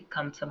that may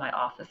come to my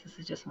office. This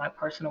is just my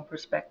personal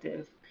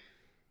perspective.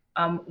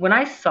 When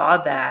I saw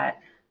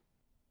that,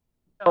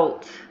 I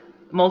felt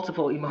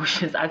multiple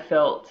emotions. I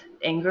felt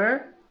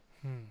anger.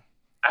 Hmm.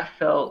 I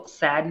felt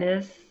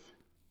sadness.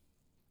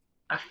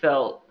 I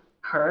felt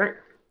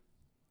hurt,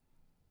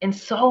 and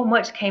so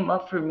much came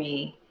up for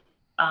me.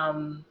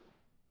 Um,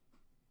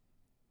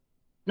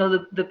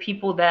 the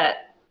people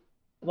that,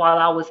 while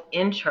I was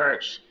in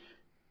church,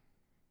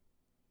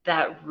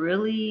 that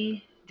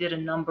really did a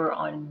number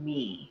on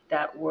me,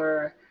 that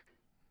were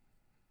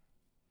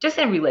just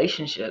in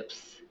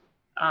relationships,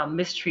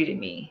 mistreated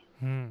me,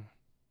 Hmm.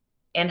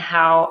 and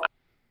how I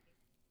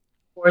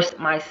forced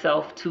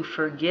myself to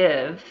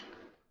forgive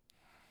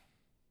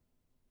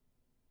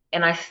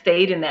and I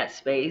stayed in that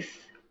space,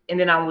 and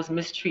then I was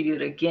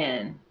mistreated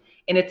again.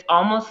 And it's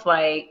almost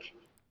like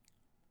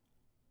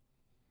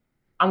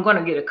I'm going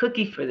to get a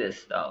cookie for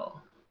this, though.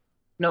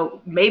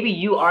 No, maybe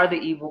you are the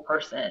evil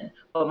person,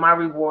 but my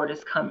reward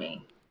is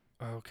coming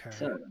Okay.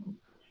 soon.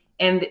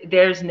 And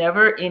there's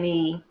never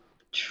any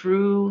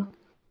true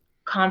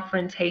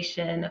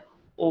confrontation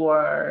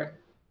or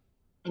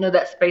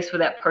that space for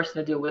that person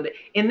to deal with it.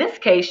 In this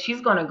case,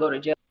 she's going to go to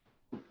jail.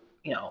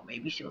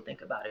 Maybe she'll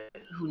think about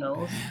it. Who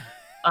knows?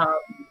 Um,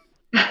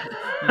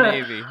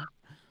 Maybe.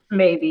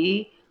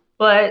 maybe,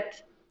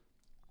 but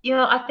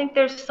I think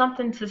there's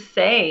something to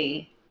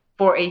say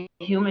for a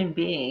human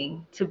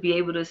being to be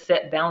able to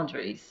set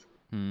boundaries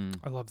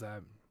I love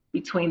that.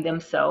 between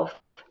themselves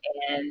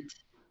and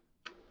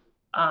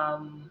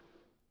um,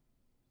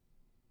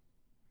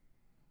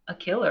 a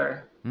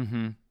killer.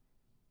 Mm-hmm.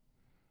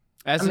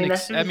 I mean,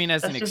 that's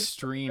as an just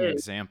extreme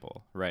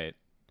example, right?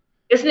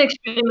 It's an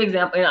extreme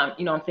example,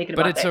 and I'm thinking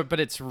But about that. but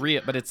it's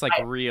real, but it's like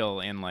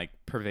real and like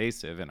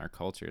pervasive in our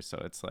culture.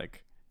 So it's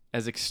like,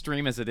 as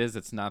extreme as it is,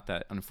 it's not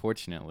that,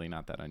 unfortunately,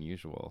 not that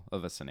unusual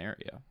of a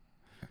scenario.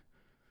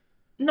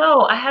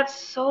 No, I have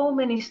so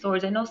many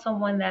stories. I know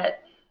someone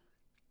that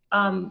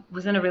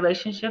was in a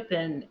relationship,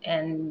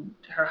 and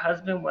her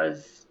husband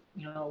was, a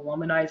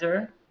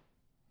womanizer,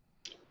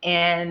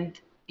 and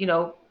you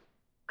know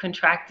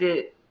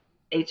contracted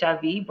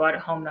HIV, brought it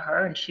home to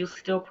her, and she was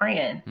still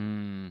praying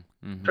for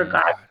Mm-hmm.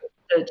 God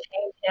to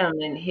change him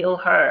and heal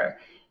her.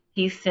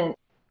 He since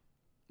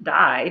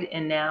died,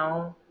 and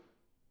now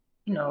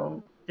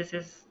this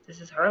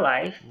is her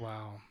life.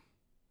 Wow.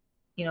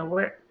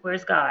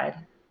 Where's God?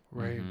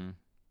 Right.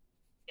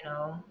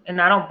 Mm-hmm.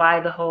 And I don't buy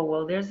the whole,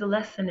 well, there's a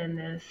lesson in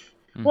this.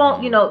 Well,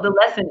 Mm-hmm. the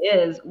lesson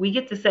is we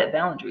get to set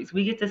boundaries.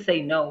 We get to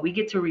say no. We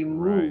get to Right.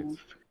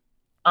 remove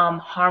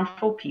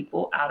harmful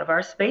people out of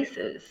our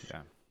spaces.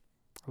 Yeah.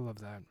 I love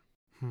that.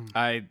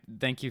 I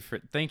thank you for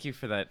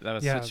that. That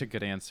was Yeah. such a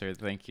good answer.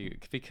 Thank you,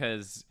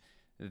 because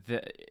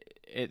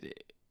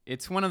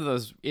it's one of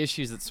those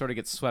issues that sort of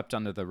gets swept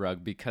under the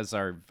rug because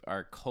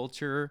our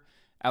culture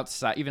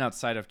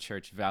outside of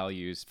church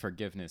values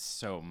forgiveness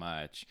so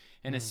much,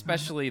 and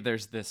especially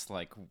there's this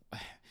like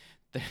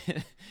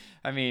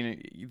I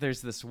mean,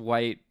 there's this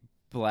white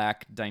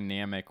black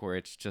dynamic where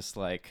it's just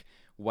like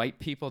white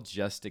people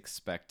just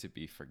expect to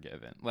be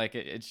forgiven. Like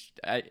and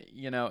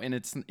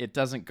it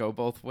doesn't go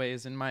both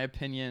ways, in my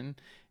opinion.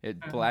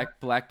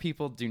 Black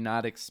people do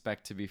not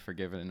expect to be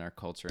forgiven in our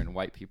culture, and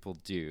white people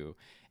do.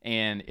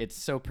 And it's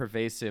so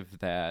pervasive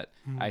that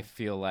I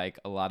feel like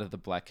a lot of the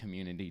black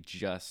community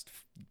just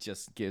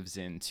gives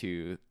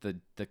into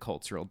the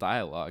cultural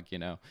dialogue,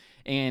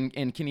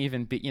 and can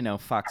even be,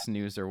 Fox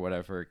News or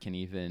whatever can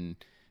even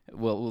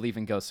will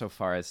even go so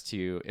far as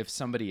to, if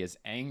somebody is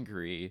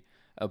angry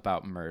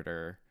about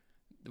murder,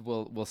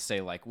 we'll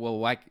say like, well,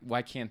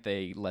 why can't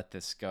they let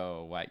this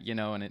go? Why,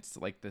 and it's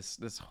like this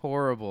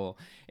horrible,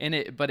 and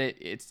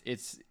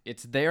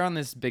it's there on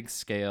this big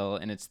scale,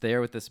 and it's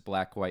there with this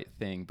black white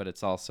thing, but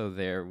it's also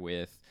there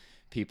with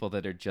people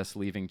that are just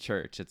leaving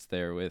church. It's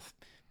there with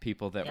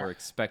people that were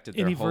expected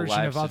their whole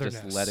lives to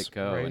just let it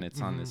go, right? And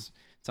it's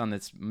on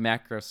this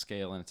macro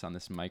scale, and it's on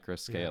this micro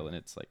scale, and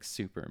it's like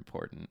super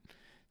important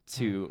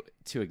to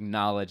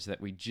acknowledge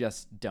that we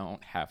just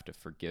don't have to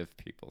forgive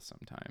people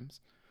sometimes.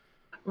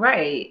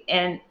 Right.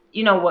 And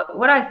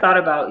what I thought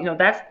about,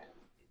 that's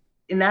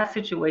in that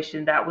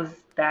situation, that was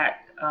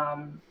that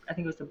I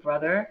think it was the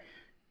brother.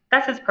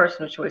 That's his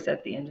personal choice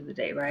at the end of the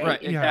day, right?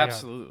 Right. If Yeah, that's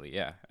absolutely.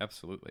 Yeah,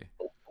 absolutely.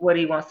 what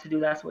he wants to do,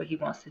 that's what he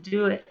wants to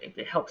do. If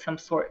it helps him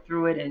sort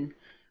through it and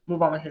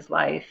move on with his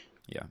life.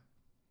 Yeah.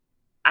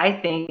 I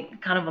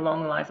think, kind of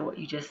along the lines of what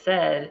you just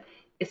said,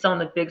 it's on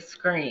the big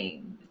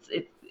screen.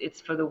 It's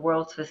for the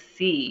world to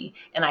see.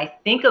 And I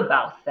think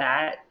about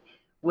that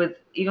with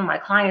even my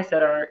clients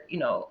that are,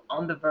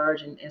 on the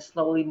verge and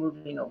slowly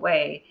moving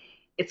away.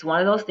 It's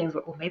one of those things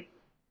where, well, maybe,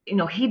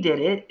 he did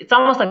it. It's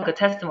almost like a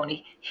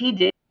testimony. He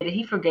did it.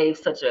 He forgave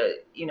such a,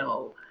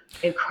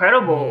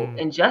 incredible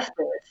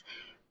injustice.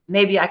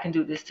 Maybe I can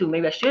do this too.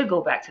 Maybe I should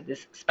go back to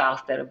this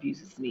spouse that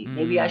abuses me.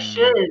 Maybe I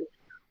should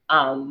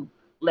um,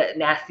 let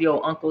nasty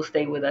old uncle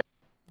stay with us,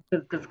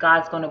 because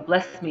God's going to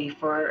bless me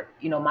for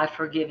my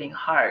forgiving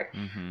heart.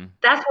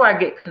 That's where I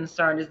get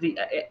concerned, is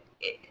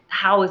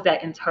how is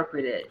that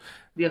interpreted,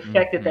 the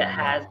effect that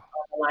has on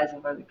the lives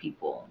of other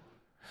people.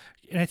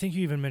 And I think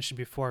you even mentioned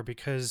before,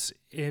 because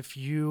if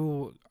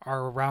you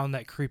are around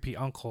that creepy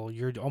uncle,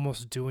 you're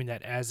almost doing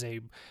that as a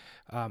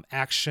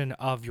action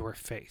of your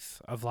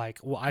faith, of like,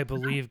 well, I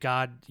believe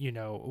God,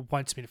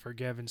 wants me to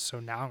forgive, and so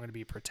now I'm going to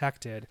be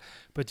protected.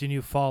 But then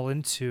you fall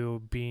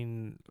into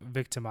being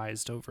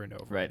victimized over and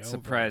over. Right. And over.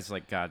 Surprise,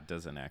 like God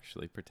doesn't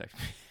actually protect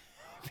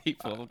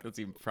people, because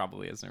he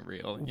probably isn't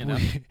real,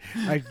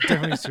 I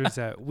definitely agree with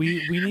that.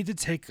 We need to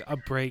take a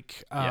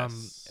break,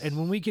 Yes. And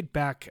when we get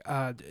back,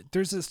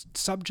 there's this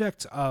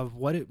subject of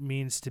what it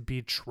means to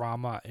be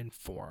trauma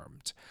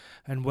informed,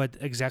 and what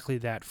exactly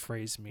that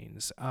phrase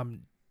means.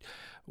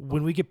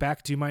 When we get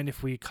back, do you mind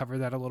if we cover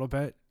that a little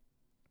bit?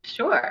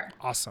 Sure.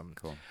 Awesome.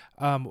 Cool.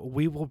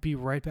 We will be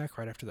right back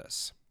right after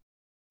this.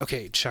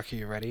 Okay, Chuck, are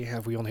you ready?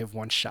 We only have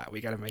one shot.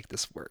 We got to make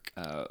this work.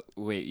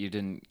 Wait, you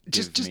didn't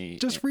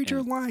Just read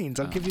your lines.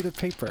 I'll give you the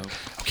paper.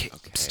 Okay.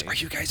 Psst, are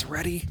you guys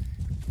ready?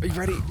 Are you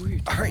ready?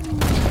 All right.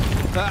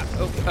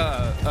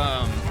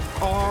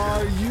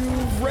 Are you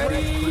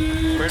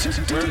ready to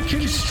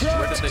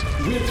deconstruct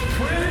with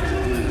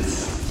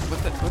friends?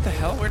 What the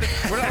hell? Where did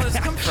all this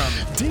come from?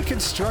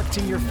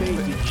 Deconstructing your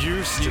faith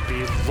used to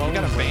be lonely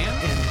got a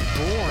band? and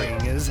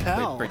boring as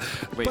hell.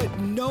 Wait. But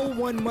no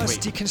one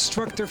must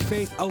deconstruct their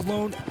faith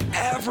alone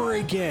ever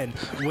again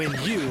when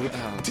you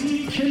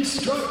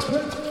deconstruct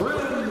with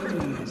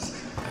friends.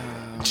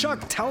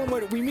 Chuck, tell them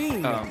what we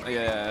mean.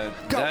 Yeah,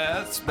 Go.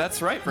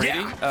 that's right, Brady.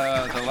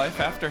 Yeah. The Life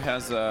After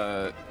has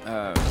a.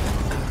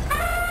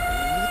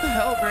 What the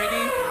hell,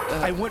 Brady?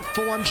 I went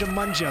full on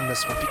Jumanji on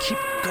this one, but keep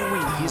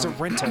going. He's a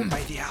rental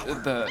by the hour.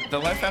 The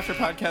Life After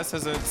podcast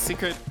has a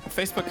secret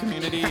Facebook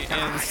community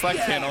and Slack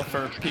channel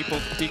for people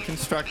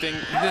deconstructing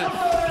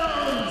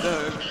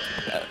the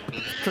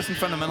Christian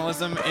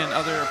fundamentalism and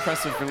other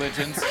oppressive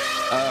religions.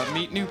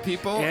 Meet new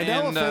people And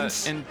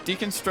elephants. And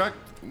deconstruct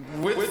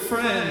with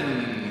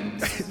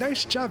friends.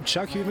 Nice job,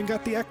 Chuck. You even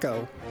got the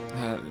echo.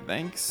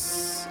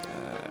 Thanks.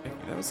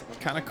 That was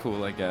kind of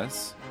cool, I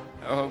guess.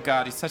 Oh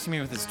God, he's touching me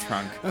with his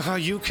trunk.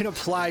 You can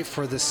apply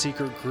for the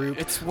secret group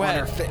It's wet.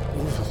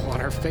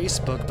 on our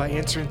Facebook by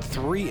answering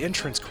 3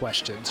 entrance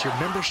questions. Your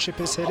membership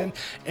is hidden,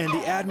 and the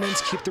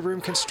admins keep the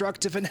room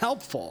constructive and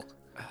helpful.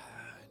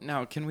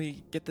 Now, can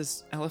we get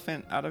this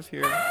elephant out of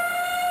here?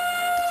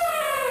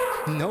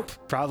 Nope,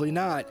 probably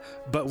not,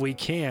 but we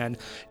can.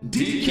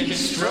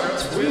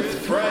 Deconstruct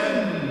with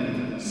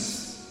friends.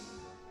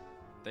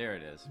 There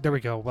it is. There we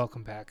go.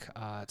 Welcome back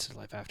to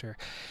Life After.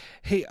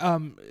 Hey,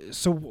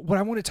 so what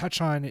I want to touch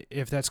on,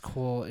 if that's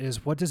cool,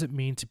 is what does it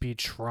mean to be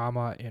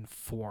trauma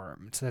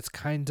informed? So that's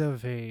kind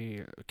of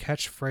a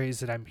catchphrase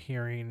that I'm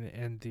hearing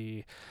in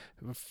the,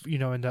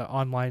 in the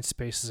online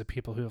spaces of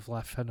people who have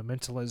left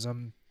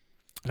fundamentalism,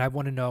 and I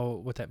want to know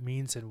what that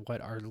means and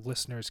what our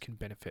listeners can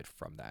benefit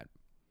from that.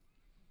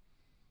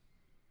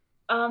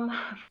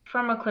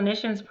 From a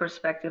clinician's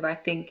perspective, I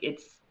think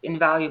it's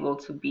invaluable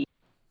to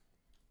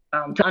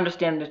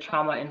understand the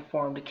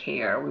trauma-informed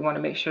care. We want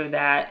to make sure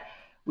that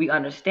we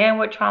understand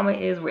what trauma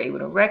is, we're able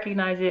to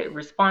recognize it,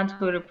 respond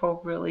to it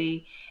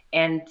appropriately,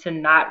 and to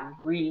not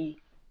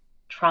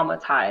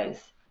re-traumatize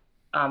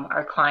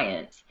our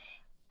clients.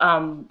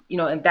 And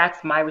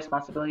that's my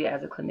responsibility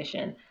as a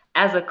clinician.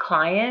 As a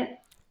client,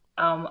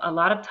 a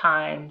lot of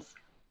times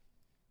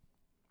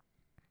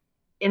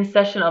it's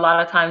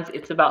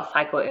about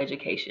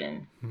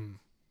psychoeducation.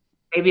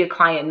 Maybe a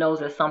client knows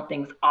that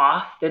something's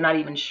off. They're not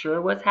even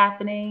sure what's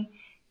happening.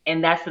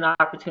 And that's an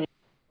opportunity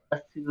for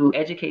us to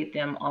educate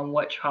them on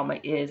what trauma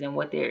is and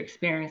what they're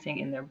experiencing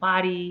in their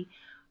body,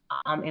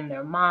 in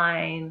their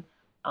mind,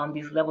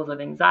 these levels of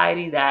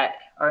anxiety that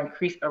are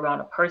increased around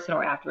a person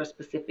or after a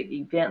specific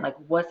event, like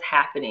what's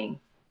happening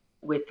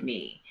with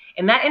me.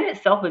 And that in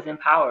itself is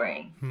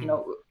empowering.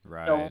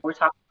 Right. We're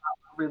talking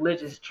about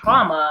religious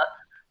trauma,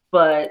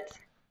 but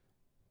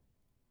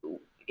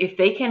if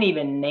they can't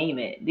even name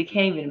it, they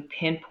can't even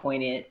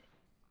pinpoint it,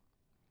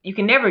 you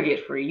can never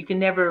get free. You can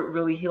never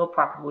really heal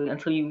properly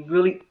until you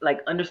really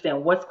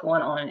understand what's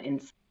going on.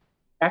 And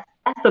that's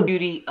the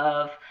beauty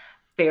of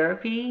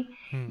therapy.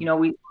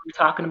 We're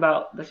talking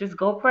about, let's just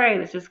go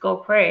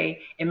pray.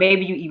 And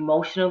maybe you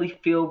emotionally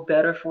feel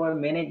better for a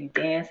minute. You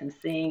dance and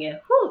sing and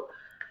whew,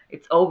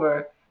 it's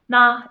over.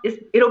 Nah,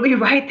 it'll be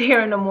right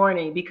there in the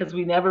morning because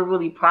we never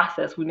really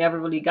processed. We never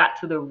really got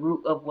to the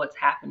root of what's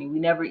happening. We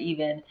never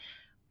even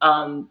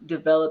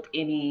developed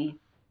any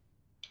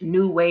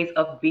new ways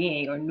of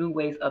being or new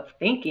ways of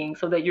thinking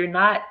so that you're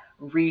not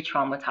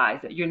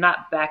re-traumatized, that you're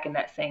not back in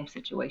that same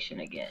situation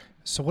again.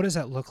 So what does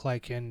that look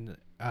like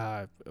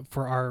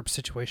for our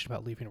situation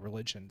about leaving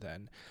religion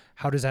then?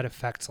 How does that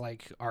affect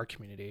our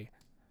community?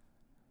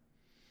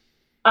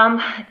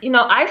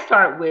 I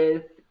start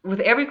with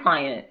every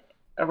client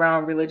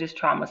around religious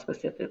trauma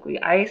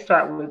specifically. I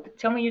start with,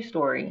 tell me your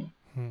story.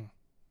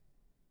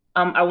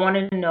 I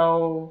wanted to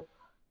know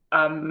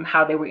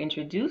how they were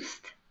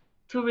introduced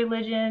to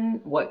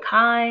religion, what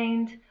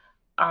kind,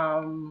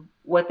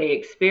 what they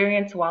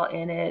experienced while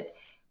in it,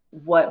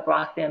 what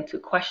brought them to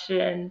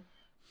question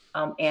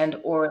and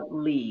or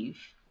leave.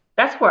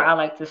 That's where I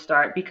like to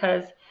start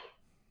because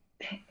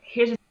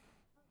it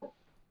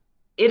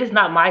is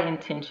not my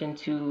intention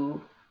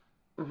to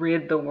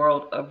rid the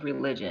world of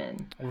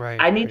religion. Right.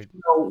 I need to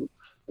know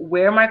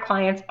where my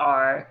clients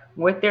are,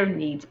 what their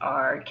needs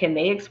are. Can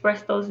they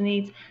express those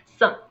needs?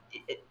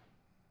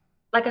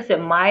 Like I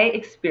said, my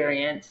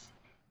experience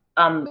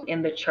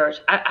in the church,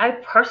 I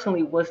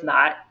personally was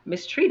not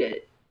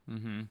mistreated.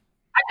 Mm-hmm.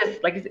 I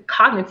just, like I said,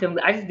 cognitively,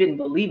 I just didn't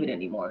believe it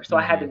anymore. So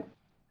I couldn't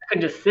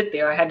just sit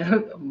there. I had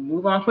to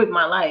move on with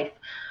my life.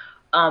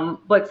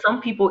 But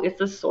some people, it's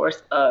a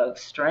source of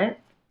strength,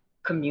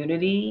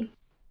 community,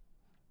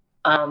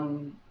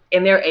 and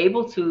they're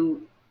able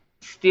to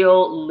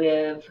still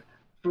live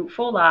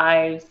fruitful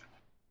lives,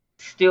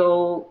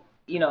 still,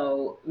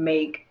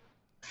 make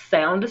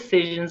sound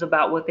decisions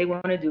about what they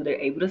want to do. They're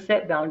able to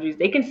set boundaries.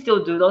 They can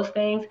still do those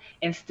things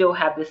and still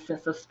have this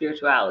sense of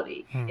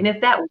spirituality. And if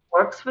that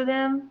works for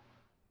them,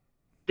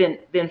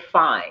 then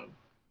fine.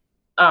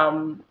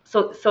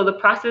 So the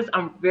process,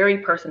 I'm very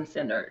person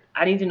centered.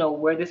 I need to know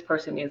where this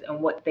person is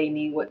and what they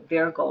need, what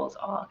their goals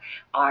are.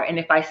 And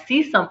if I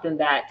see something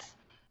that's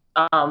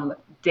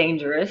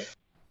dangerous,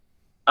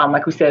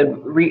 like we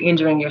said,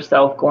 re-injuring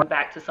yourself, going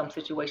back to some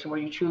situation where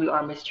you truly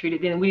are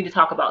mistreated, then we need to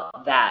talk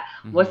about that.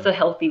 What's a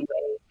healthy way?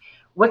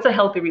 What's a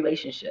healthy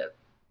relationship?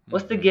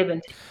 What's the give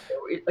and take?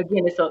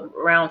 Again, it's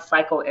around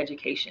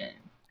psychoeducation.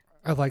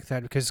 I like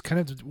that, because kind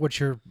of what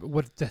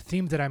the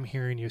theme that I'm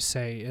hearing you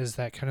say is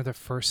that kind of the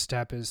first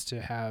step is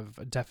to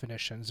have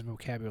definitions and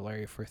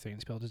vocabulary for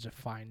things, be able to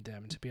define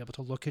them, to be able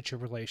to look at your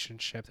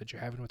relationship that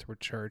you're having with your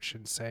church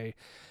and say,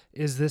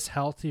 is this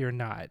healthy or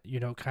not?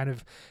 Kind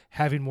of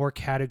having more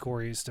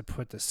categories to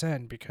put this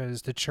in,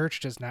 because the church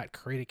does not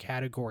create a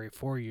category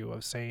for you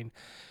of saying,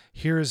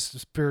 here is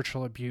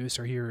spiritual abuse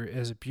or here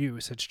is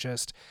abuse. It's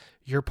just,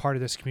 you're part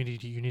of this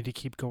community. You need to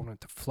keep going with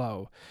the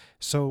flow.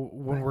 So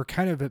when we're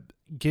kind of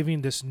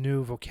giving this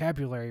new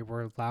vocabulary,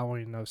 we're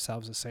allowing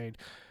ourselves to say,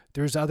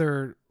 there's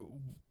other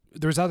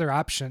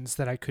options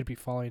that I could be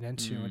falling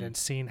into, and then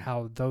seeing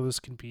how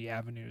those can be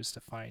avenues to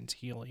find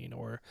healing,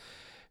 or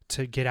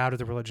to get out of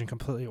the religion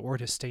completely, or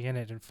to stay in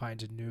it and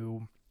find a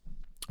new,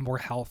 more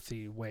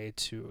healthy way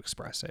to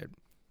express it.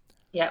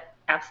 Yeah,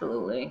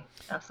 absolutely.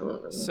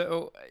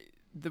 So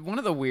one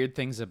of the weird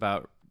things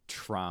about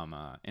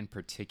trauma in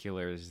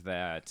particular is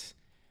that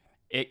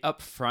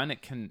up front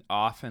it can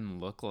often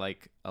look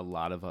like a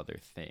lot of other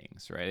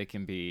things, right? It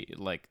can be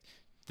like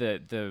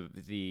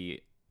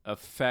the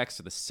effects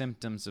or the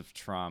symptoms of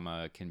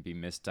trauma can be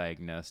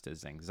misdiagnosed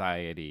as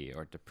anxiety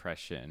or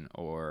depression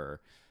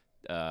or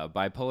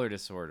bipolar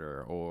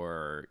disorder,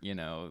 or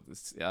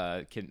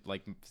can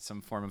like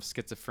some form of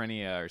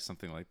schizophrenia or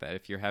something like that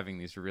if you're having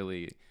these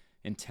really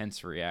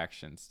intense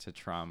reactions to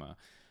trauma.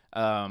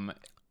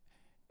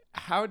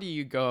 How do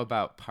you go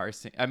about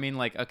parsing? I mean,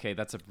 like, okay,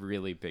 that's a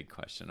really big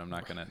question. I'm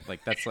not gonna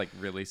that's like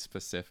really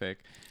specific,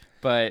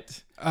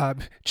 but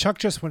Chuck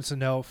just wants to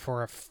know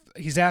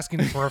he's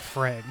asking for a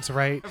friend,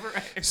 right?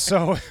 Right.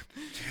 So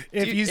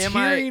if he's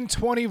hearing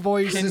 20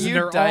 voices and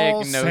they're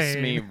all saying, can you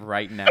diagnose me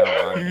right now?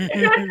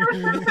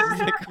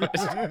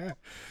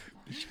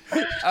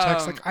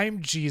 Chuck's like,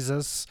 I'm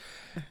Jesus.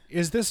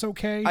 Is this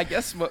okay? I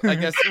guess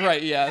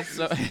right, yeah.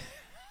 So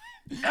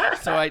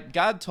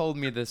God told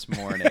me this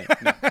morning.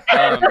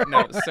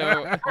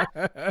 So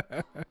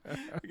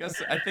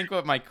I think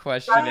what my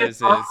question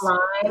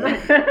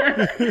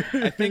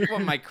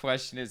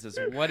is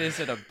what is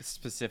it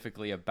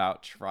specifically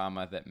about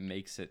trauma that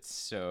makes it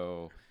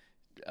so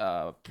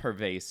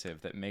pervasive,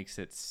 that makes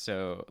it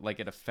so like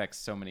it affects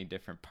so many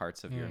different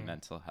parts of your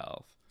mental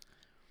health?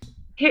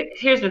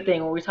 Here's the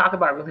thing, when we talk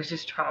about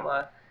religious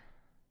trauma,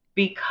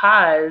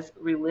 because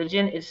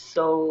religion is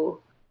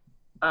so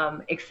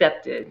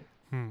accepted.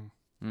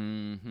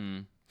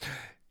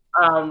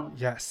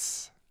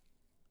 Yes.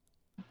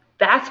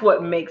 That's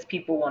what makes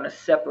people want to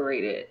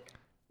separate it.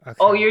 Okay.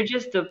 Oh, you're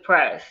just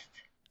depressed.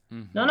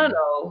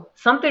 No.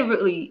 Something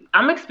really,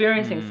 I'm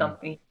experiencing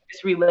something.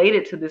 It's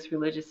related to this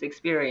religious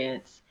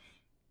experience.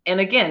 And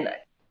again,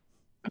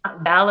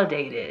 not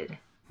validated.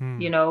 And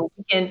the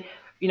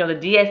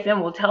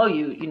DSM will tell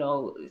you,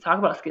 talk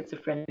about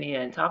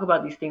schizophrenia and talk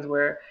about these things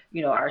where,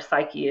 our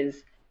psyche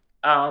is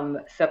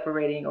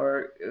separating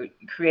or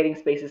creating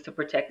spaces to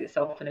protect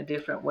itself in a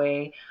different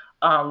way,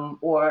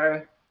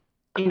 or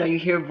you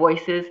hear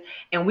voices,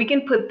 and we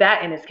can put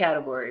that in this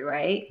category,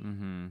 right?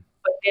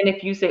 But then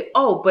if you say,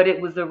 oh, but it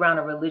was around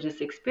a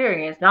religious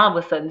experience, now all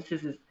of a sudden this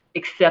is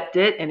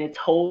accepted and it's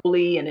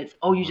holy and it's,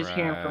 oh, you're just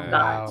hearing from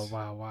God.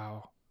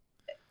 Wow.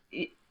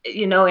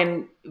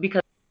 And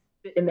because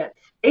in that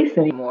space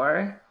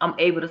anymore, I'm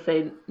able to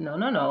say,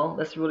 no,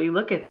 let's really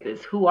look at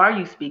this. Who are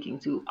you speaking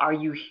to? Are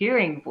you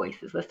hearing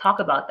voices? Let's talk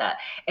about that.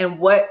 And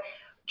what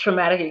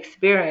traumatic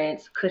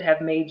experience could have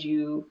made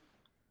you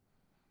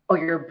or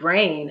your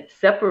brain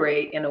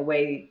separate in a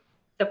way,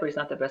 separate's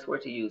not the best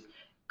word to use,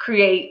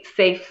 create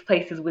safe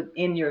places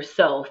within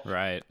yourself,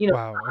 right?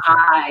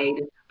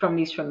 Hide from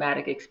these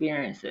traumatic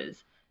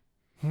experiences.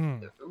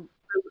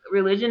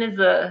 Religion is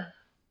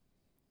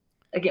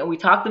again, we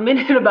talked a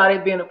minute about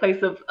it being a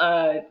place of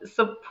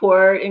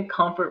support and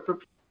comfort for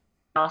people,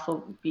 and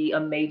also be a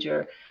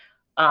major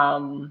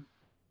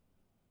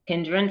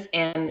hindrance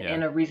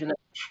and a reason to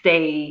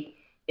stay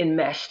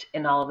enmeshed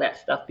in all of that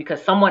stuff,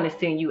 because someone is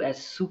seeing you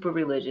as super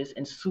religious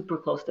and super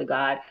close to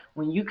God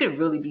when you could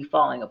really be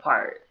falling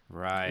apart.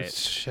 Right.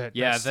 Shit.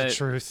 Yeah, that's the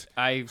truth.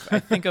 I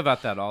think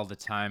about that all the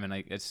time, and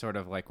it's sort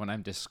of like when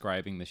I'm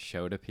describing the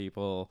show to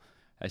people,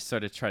 I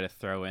sort of try to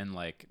throw in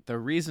like the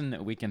reason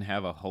that we can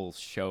have a whole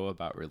show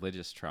about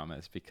religious trauma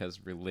is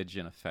because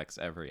religion affects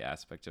every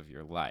aspect of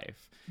your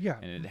life. Yeah.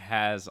 And it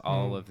has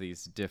all of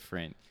these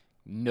different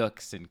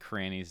nooks and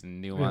crannies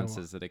and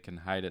nuances that it can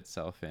hide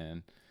itself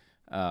in.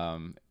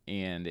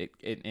 And it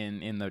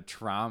in the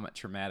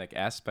traumatic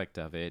aspect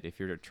of it, if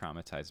you're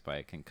traumatized by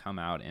it, can come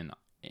out in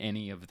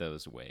any of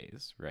those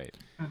ways, right?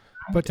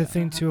 But the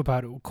thing too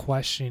about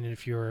questioning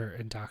if you're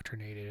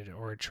indoctrinated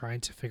or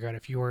trying to figure out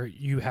if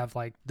you have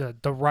like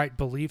the right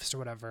beliefs or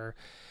whatever,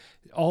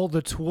 all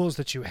the tools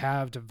that you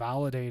have to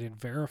validate and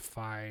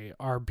verify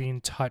are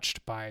being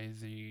touched by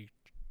the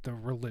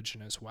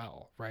religion as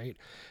well, right?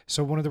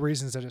 So one of the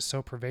reasons that it's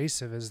so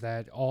pervasive is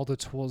that all the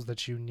tools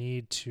that you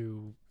need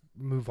to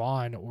move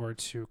on or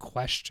to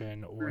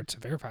question or to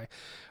verify,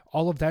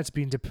 all of that's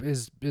being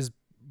is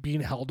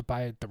being held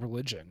by the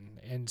religion.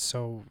 And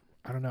so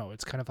I don't know,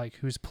 it's kind of like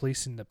who's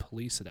policing the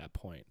police at that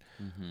point.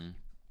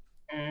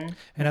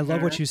 And I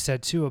love what you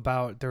said too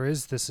about there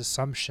is this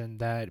assumption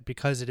that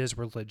because it is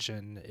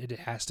religion, it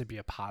has to be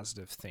a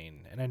positive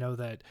thing. And I know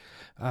that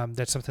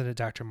that's something that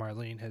Dr.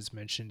 Marlene has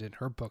mentioned in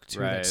her book too,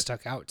 that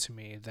stuck out to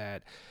me,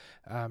 that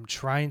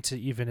trying to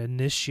even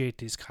initiate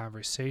these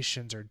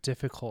conversations are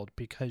difficult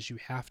because you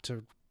have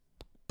to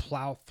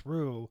plow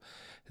through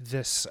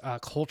this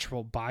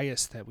cultural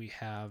bias that we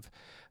have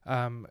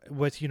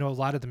with, a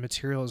lot of the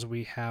materials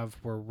we have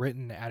were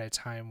written at a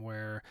time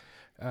where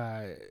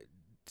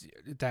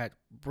that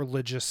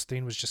religious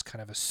thing was just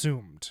kind of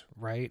assumed,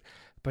 right?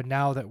 But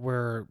now that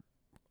we're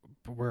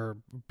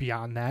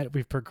beyond that,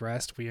 we've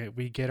progressed,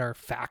 we get our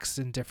facts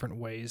in different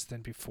ways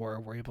than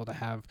before. We're able to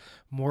have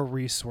more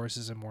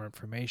resources and more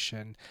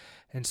information,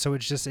 and so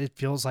it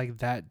feels like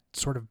that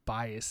sort of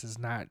bias is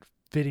not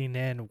fitting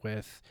in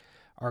with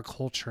our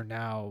culture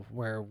now,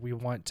 where we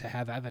want to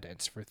have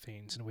evidence for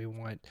things and we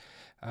want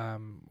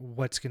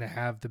what's going to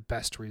have the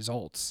best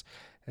results.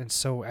 And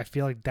so I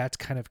feel like that's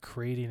kind of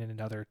creating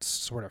another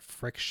sort of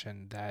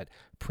friction that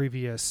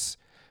previous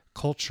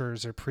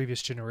cultures or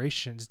previous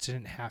generations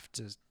didn't have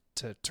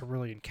to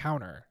really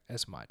encounter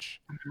as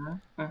much.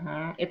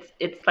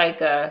 It's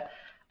like a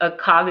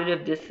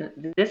cognitive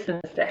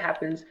dissonance that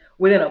happens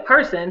within a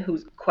person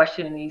who's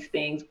questioning these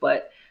things,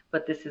 but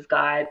this is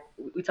God.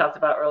 We talked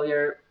about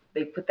earlier,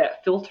 they put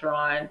that filter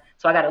on,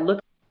 so I got to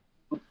look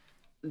at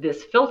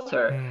this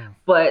filter,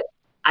 but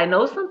I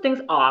know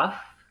something's off,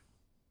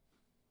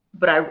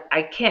 but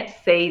I can't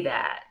say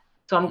that.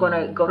 So I'm going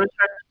to go to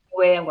church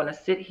anyway. I'm going to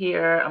sit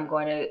here. I'm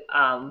going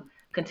to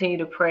continue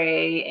to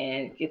pray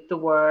and get the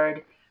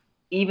word,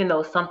 even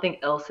though something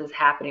else is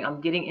happening.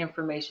 I'm getting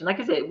information. Like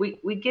I said,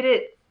 we get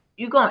it.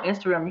 You go on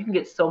Instagram, you can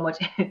get so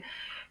much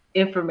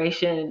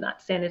information.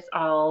 Not saying it's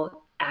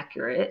all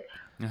accurate,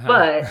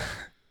 but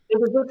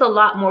there's just a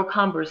lot more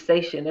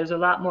conversation. There's a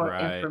lot more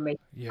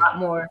information, a lot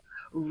more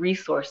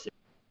resources.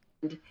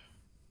 And,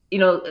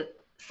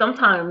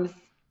 sometimes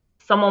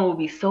someone will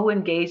be so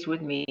engaged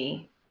with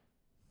me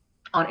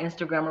on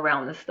Instagram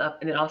around this stuff,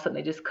 and then all of a sudden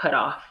they just cut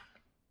off.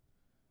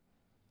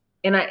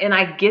 And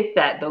I get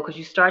that though, because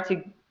you start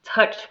to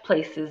touch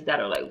places that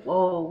are like,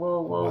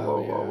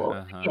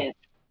 whoa. Again,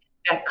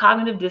 that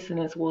cognitive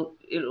dissonance will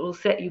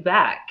set you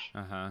back.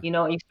 And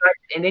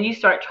then you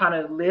start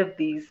trying to live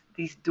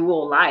these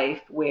dual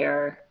life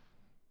where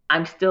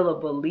I'm still a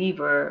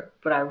believer,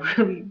 but I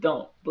really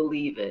don't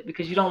believe it,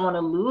 because you don't want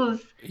to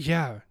lose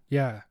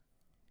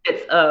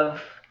bits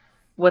of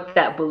what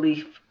that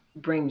belief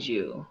brings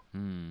you.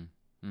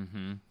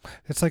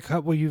 It's like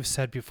what you've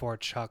said before,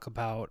 Chuck,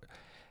 about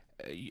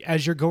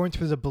as you're going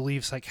through the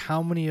beliefs, like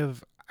how many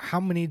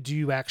do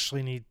you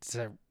actually need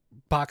to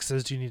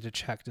boxes do you need to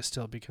check to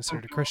still be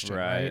considered a Christian,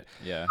 right?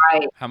 Yeah.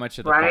 How much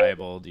of the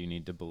Bible do you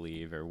need to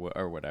believe, or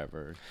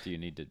whatever do you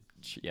need to?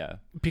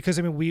 Because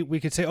I mean, we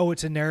could say, oh,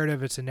 it's a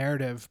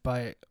narrative,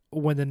 but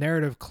when the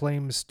narrative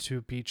claims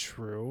to be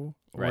true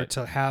or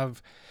to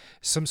have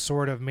some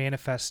sort of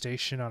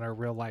manifestation on our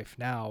real life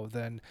now,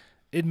 then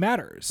it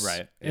matters,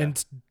 right?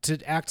 And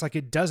to act like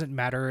it doesn't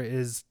matter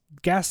is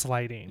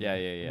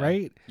gaslighting.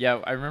 Right?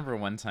 Yeah, I remember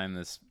one time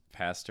this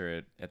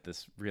pastor at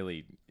this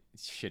really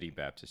shitty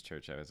Baptist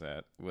church I was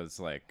at was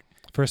like,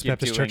 First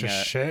Baptist Church is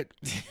shit.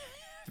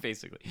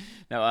 Basically,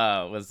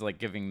 was like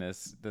giving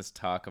this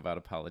talk about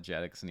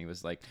apologetics, and he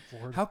was like,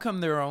 how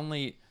come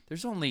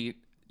there's only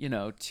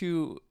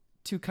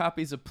two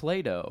copies of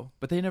Plato,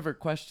 but they never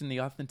questioned the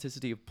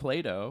authenticity of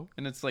Plato?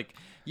 And it's like,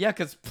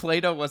 because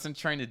Plato wasn't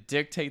trying to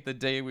dictate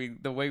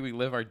the way we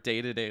live our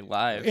day-to-day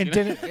lives,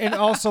 and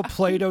also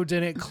Plato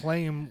didn't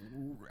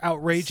claim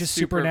outrageous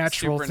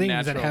supernatural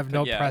things that have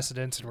no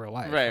precedence in real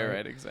life.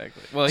 Right,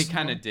 exactly. Well, he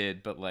kind of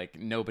did, but like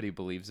nobody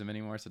believes him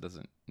anymore, so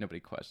nobody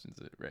questions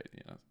it, right?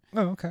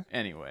 Oh, okay.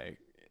 Anyway,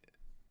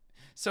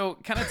 so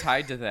kind of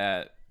tied to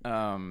that,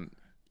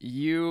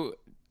 you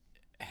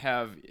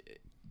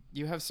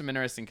have some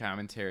interesting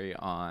commentary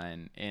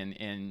on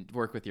and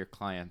work with your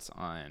clients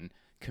on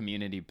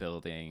community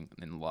building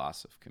and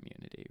loss of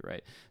community,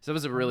 right? So that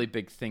was a really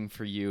big thing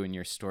for you in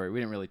your story. We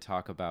didn't really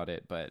talk about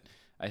it, but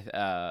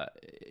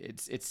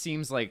it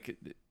seems like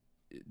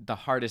the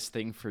hardest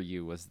thing for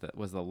you was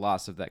the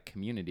loss of that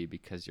community,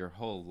 because your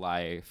whole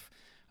life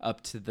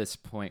up to this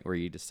point where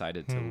you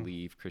decided to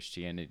leave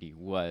Christianity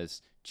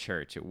was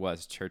church. It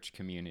was church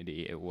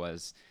community. It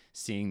was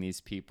seeing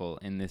these people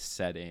in this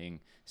setting,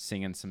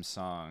 singing some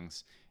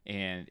songs,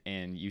 and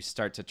you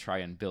start to try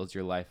and build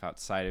your life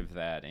outside of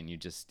that, and you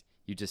just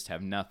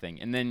have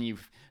nothing. And then you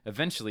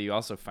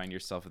also find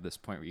yourself at this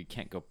point where you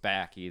can't go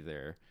back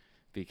either,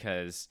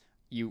 because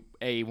you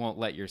won't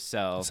let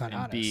yourself, and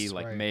honest, B,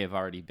 right. may have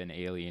already been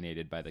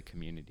alienated by the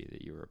community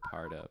that you were a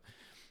part of.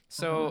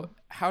 So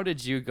how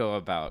did you go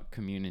about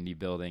community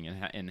building,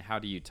 and how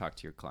do you talk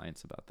to your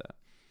clients about that?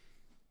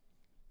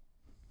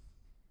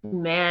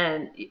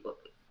 Man,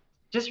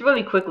 just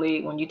really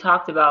quickly, when you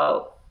talked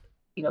about,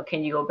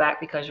 can you go back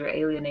because you're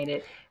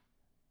alienated?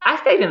 I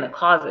stayed in the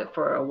closet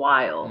for a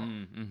while.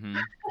 Mm-hmm.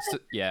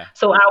 Yeah.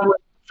 So I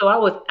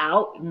was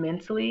out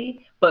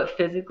mentally, but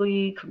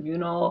physically,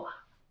 communal,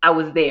 I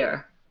was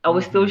there. I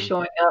was still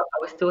showing up.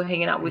 I was still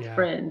hanging out with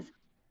friends.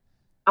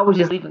 I would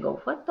just leave and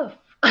go, what the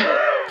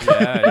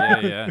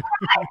Yeah.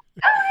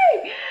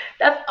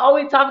 That's all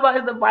we talk about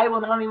is the Bible,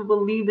 and I don't even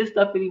believe this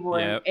stuff anymore.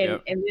 Yep.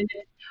 And then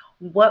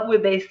what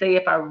would they say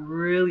if I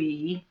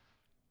really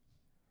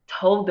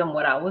told them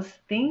what I was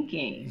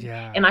thinking?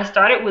 Yeah. And I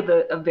started with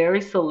a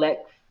very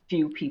select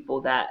few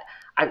people that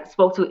I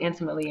spoke to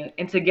intimately,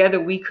 and together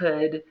we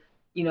could,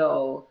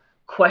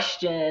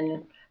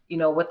 question,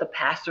 what the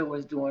pastor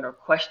was doing, or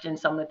question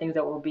some of the things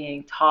that were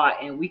being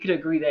taught, and we could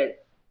agree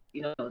that,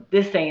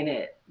 this ain't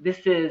it. This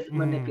is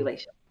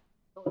manipulation.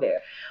 Go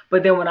there.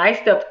 But then when I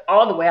stepped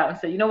all the way out and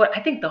said, you know what,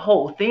 I think the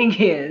whole thing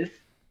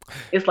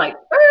it's like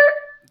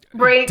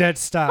break, dead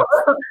stop.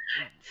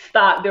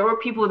 Stop. There were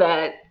people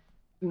that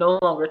no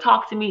longer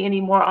talked to me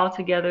anymore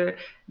altogether.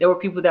 There were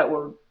people that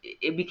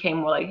it became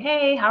more like,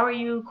 hey, how are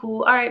you?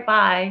 Cool. All right,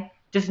 bye.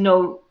 Just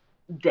no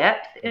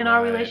depth in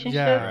our relationship.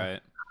 Yeah.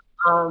 Right.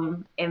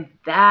 And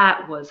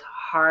that was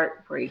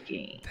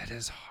heartbreaking. That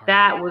is hard.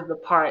 That was the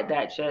part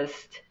that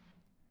just,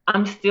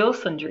 I'm still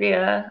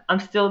Suandria. I'm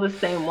still the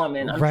same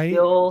woman. I'm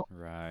still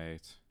right.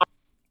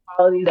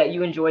 qualities that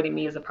you enjoyed in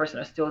me as a person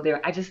are still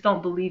there. I just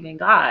don't believe in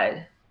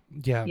God.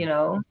 Yeah.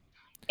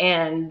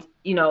 And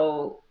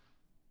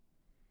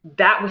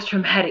that was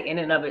traumatic in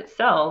and of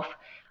itself.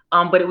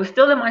 But it was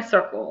still in my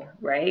circle,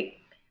 right?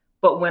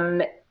 But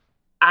when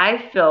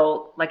I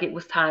felt like it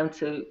was time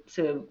to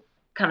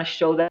kind of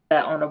show that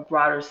on a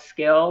broader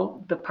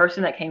scale, the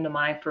person that came to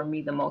mind for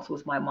me the most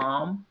was my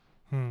mom.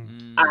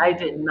 I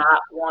did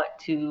not want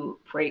to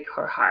break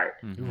her heart.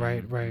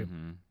 Right.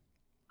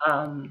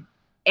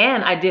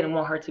 And I didn't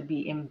want her to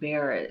be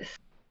embarrassed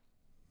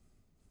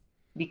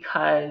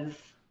because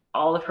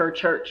all of her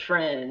church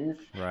friends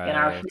and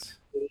our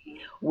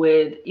family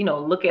would,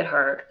 look at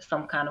her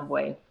some kind of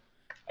way.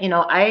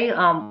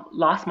 I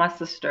lost my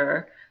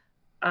sister.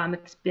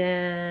 It's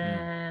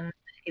been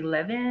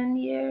 11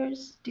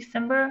 years,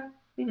 December. I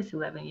think it's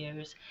 11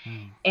 years.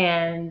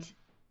 And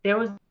there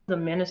was a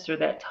minister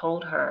that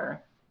told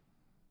her,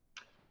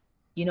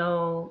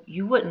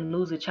 you wouldn't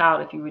lose a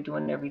child if you were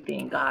doing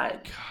everything God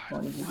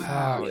wanted you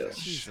to do.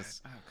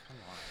 Jesus. Oh, come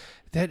on.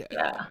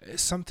 That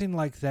something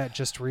like that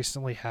just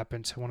recently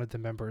happened to one of the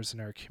members in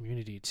our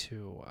community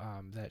too.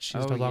 That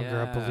she's no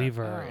longer a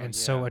believer,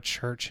 so a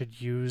church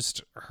had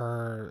used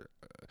her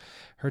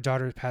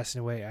daughter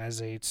passing away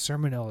as a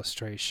sermon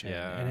illustration,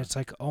 and it's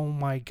like, oh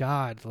my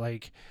God,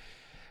 like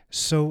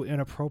so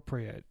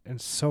inappropriate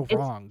and so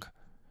wrong.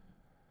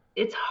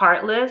 It's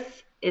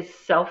heartless. It's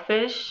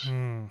selfish.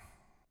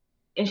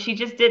 And she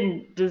just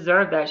didn't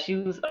deserve that. She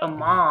was a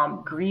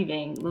mom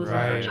grieving, losing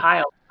her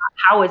child.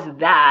 How is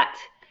that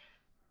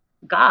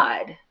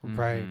God?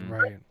 Right.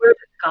 Where's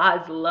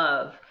God's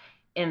love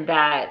in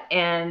that?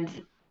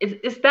 And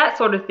it's that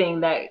sort of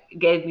thing that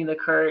gave me the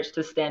courage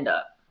to stand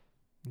up.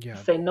 Yeah.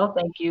 Say, no,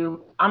 thank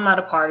you. I'm not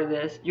a part of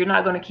this. You're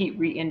not going to keep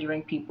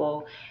re-injuring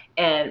people.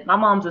 And my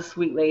mom's a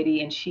sweet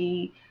lady, and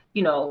she,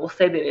 will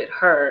say that it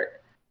hurt.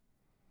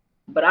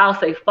 But I'll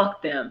say,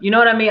 fuck them. You know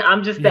what I mean?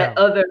 I'm just that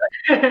other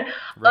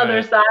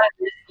side.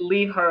 Just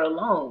leave her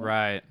alone.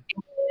 Right.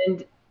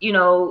 And,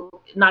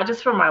 not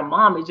just for my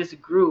mom, it just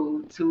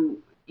grew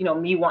to,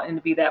 me wanting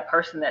to be that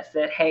person that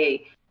said,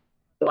 hey,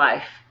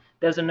 life,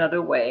 there's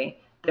another way.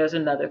 There's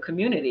another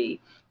community.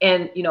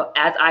 And,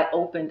 as I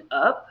opened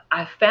up,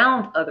 I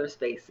found other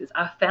spaces.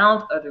 I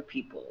found other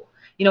people.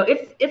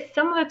 It's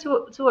similar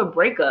to a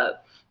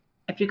breakup.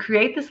 If you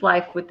create this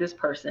life with this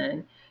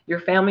person, your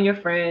family, your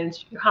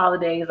friends, your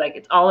holidays, like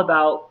it's all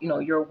about,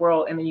 your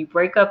world. And then you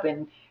break up,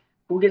 and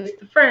who gets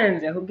the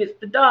friends and who gets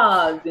the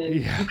dogs. And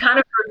you kind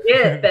of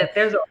forget that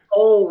there's a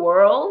whole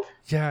world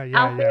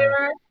out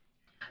there.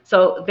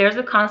 So there's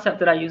a concept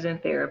that I use in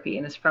therapy,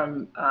 and it's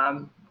from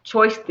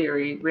choice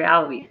theory,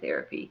 reality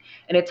therapy.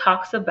 And it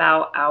talks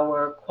about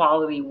our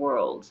quality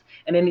worlds.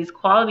 And in these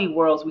quality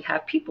worlds, we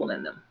have people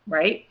in them,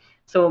 right?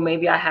 So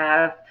maybe I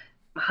have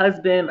my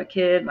husband, my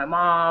kid, my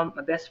mom,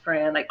 my best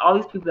friend, like all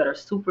these people that are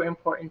super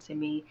important to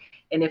me.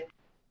 And if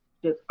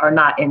they are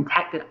not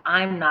intact, then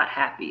I'm not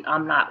happy.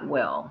 I'm not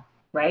well,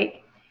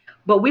 right?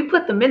 But we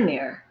put them in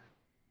there.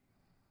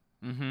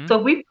 So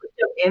we put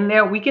them in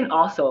there, we can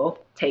also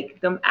take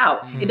them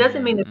out. It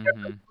doesn't mean that they're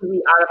Mm-hmm.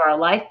 completely out of our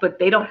life, but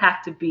they don't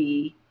have to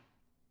be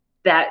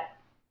that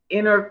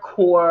inner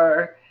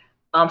core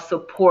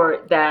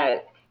support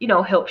that,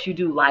 helps you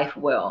do life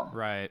well.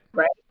 Right.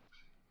 Right.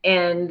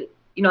 And,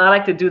 I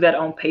like to do that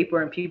on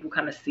paper and people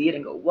kind of see it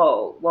and go,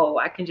 whoa, whoa,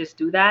 I can just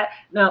do that.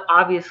 Now,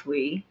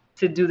 obviously,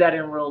 to do that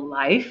in real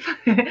life,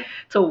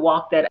 to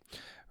walk that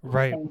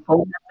Right.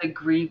 painful, to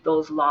grieve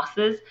those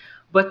losses,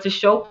 but to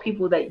show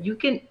people that you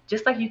can,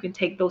 just like you can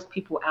take those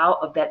people out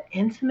of that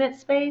intimate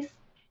space,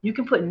 you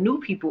can put new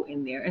people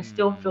in there and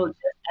still feel just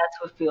as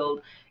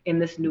fulfilled in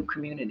this new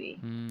community.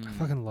 I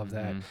fucking love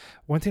that.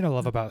 One thing I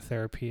love about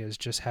therapy is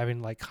just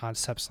having like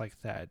concepts like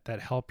that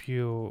help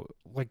you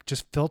like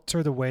just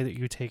filter the way that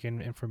you take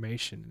in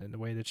information and the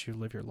way that you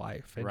live your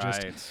life, and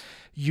just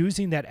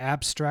using that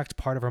abstract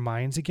part of our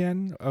minds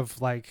again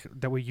of like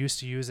that we used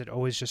to use that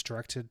always just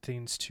directed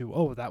things to,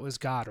 oh, that was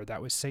God or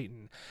that was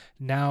Satan.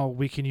 Now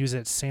we can use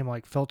that same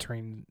like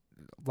filtering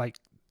like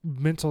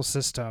mental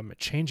system,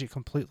 change it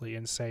completely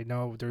and say,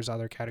 no, there's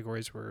other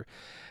categories where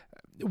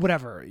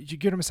whatever, you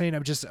get what I'm saying.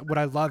 What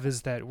I love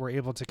is that we're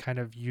able to kind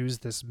of use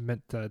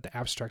the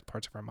abstract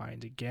parts of our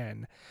mind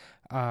again,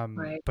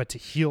 Right. but to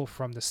heal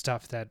from the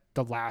stuff that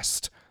the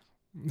last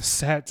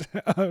set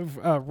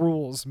of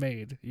rules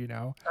made,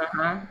 And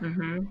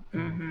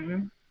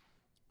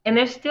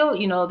there's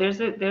still,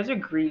 there's a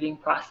grieving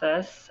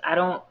process. I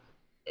don't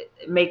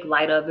make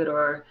light of it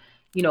or,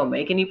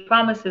 make any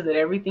promises that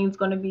everything's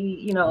going to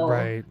be,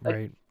 Right.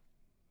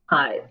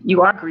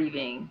 you are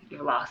grieving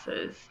your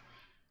losses.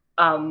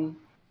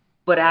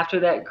 But after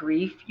that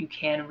grief, you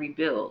can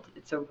rebuild.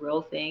 It's a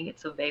real thing.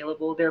 It's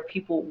available. There are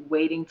people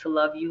waiting to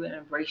love you and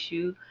embrace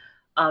you,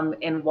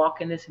 and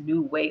walk in this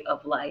new way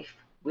of life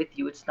with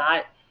you. It's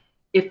not,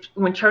 if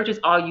when church is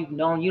all you've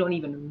known, you don't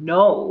even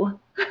know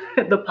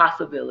the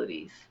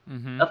possibilities of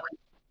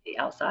community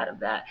outside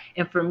of that.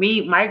 And for me,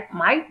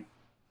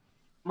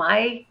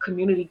 my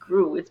community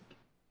grew. It's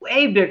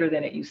way bigger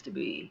than it used to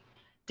be.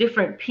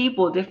 Different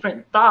people,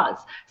 different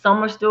thoughts.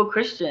 Some are still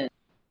Christian,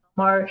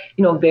 some are,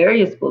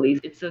 various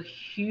beliefs. It's a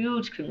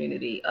huge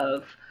community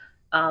of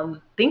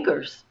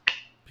thinkers.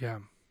 Yeah.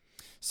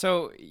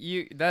 So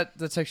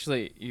that's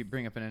actually, you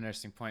bring up an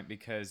interesting point,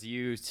 because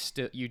you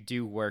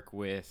do work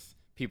with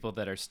people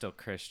that are still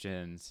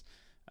Christians.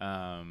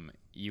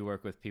 You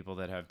work with people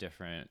that have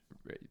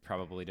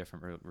probably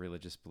different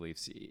religious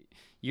beliefs.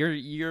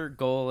 Your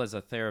goal as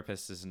a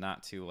therapist is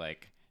not to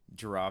like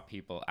draw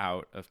people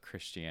out of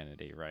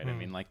Christianity, right? I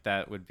mean, like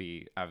that would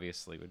be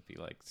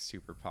like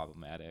super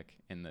problematic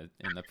in the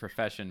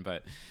profession.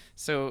 But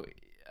so,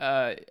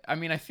 I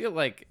mean, I feel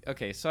like,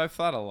 okay, so I've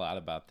thought a lot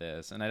about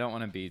this, and I don't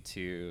want to be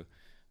too,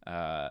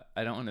 I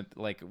don't want to,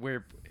 like,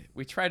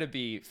 we try to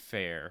be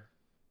fair,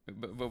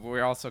 but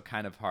we're also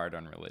kind of hard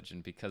on religion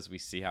because we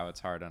see how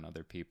it's hard on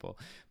other people.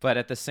 But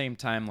at the same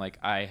time,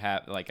 like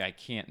I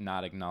can't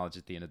not acknowledge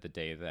at the end of the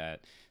day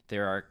that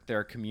there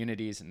are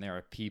communities and there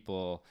are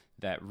people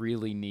that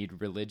really need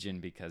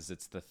religion because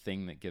it's the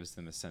thing that gives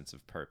them a sense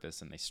of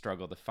purpose, and they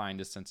struggle to find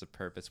a sense of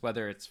purpose,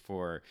 whether it's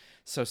for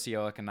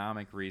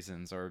socioeconomic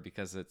reasons or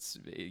because it's,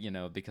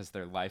 because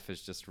their life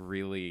is just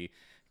really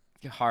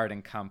hard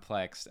and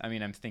complex. I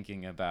mean, I'm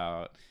thinking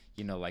about,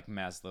 like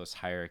Maslow's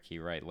hierarchy,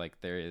 right?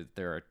 Like there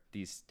are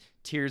these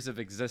tiers of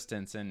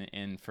existence,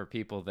 and for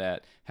people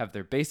that have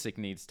their basic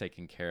needs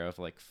taken care of,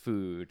 like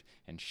food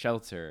and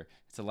shelter,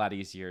 it's a lot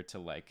easier to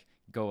like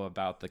go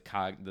about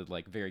the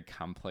like very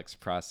complex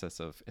process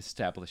of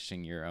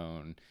establishing your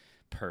own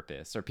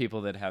purpose. Or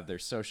people that have their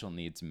social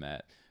needs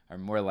met are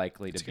more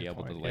likely to be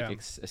able to like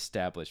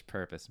establish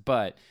purpose.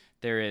 But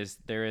there's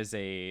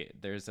a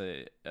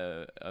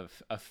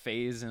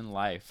phase in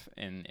life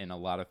in a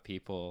lot of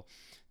people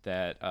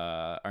that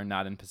are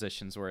not in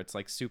positions where it's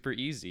like super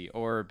easy,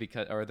 or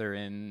they're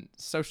in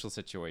social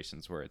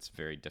situations where it's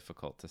very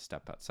difficult to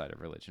step outside of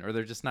religion, or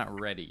they're just not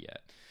ready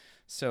yet.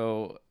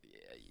 So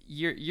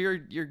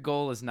your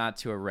goal is not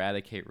to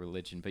eradicate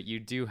religion, but you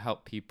do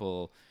help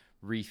people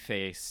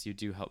reface, you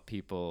do help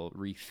people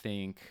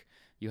rethink,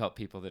 you help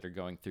people that are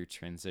going through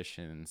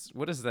transitions.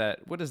 What does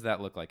that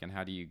look like, and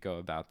how do you go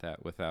about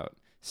that without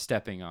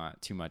stepping on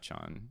too much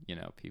on,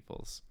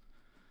 people's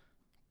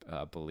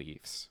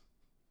beliefs?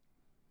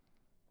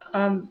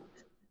 So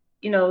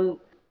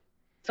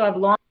I've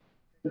long,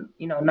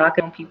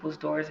 knocking on people's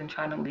doors and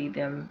trying to lead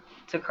them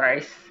to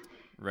Christ.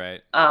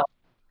 Right.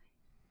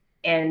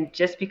 And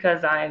just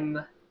because I'm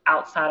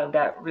outside of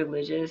that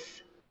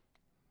religious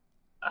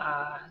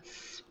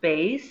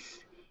space,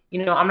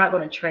 I'm not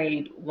going to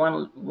trade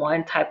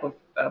one type of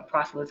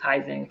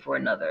proselytizing for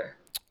another.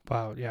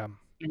 Wow. Yeah.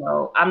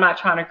 I'm not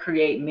trying to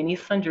create mini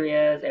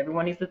Sandrias.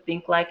 Everyone needs to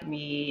think like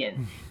me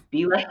and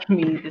be like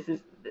me. This is,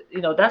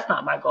 that's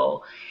not my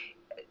goal.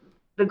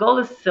 The goal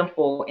is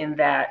simple in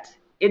that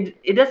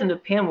it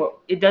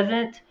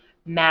doesn't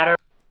matter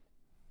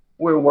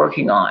what we're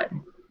working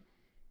on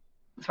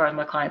as far as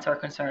my clients are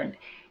concerned.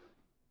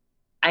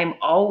 I'm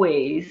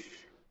always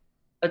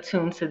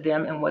attuned to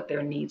them and what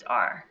their needs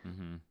are.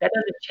 That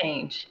doesn't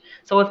change.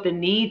 So if the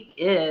need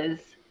is,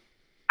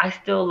 I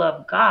still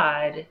love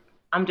God.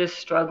 I'm just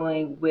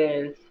struggling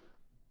with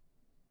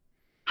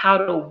how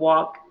to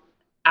walk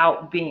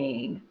out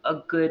being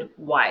a good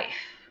wife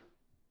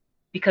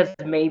because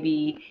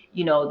maybe,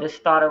 this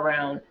thought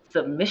around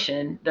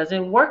submission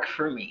doesn't work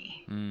for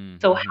me.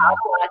 So how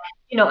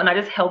Mm-hmm. do I, and I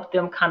just help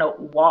them kind of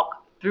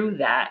walk through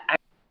that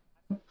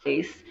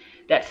place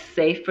that's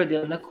safe for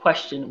them to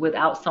question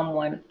without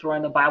someone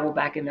throwing the Bible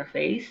back in their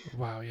face.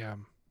 Wow, yeah.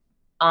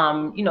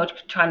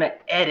 Trying to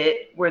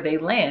edit where they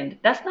land.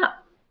 That's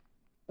not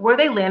where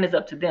they land is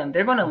up to them.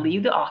 They're going to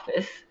leave the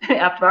office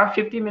after our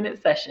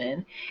 50-minute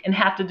session and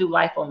have to do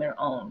life on their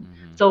own.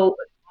 Mm-hmm. So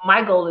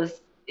my goal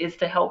is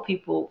to help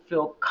people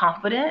feel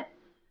confident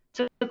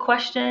to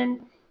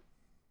question,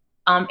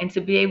 and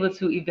to be able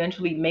to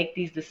eventually make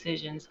these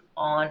decisions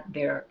on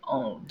their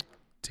own.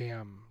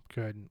 Damn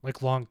good.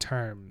 Like long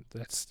term.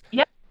 That's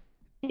Yeah,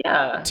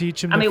 yeah.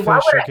 teach them I to mean, why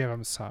fish or would give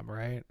them some,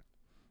 right?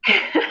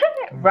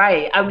 I?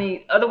 Right. I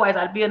mean, otherwise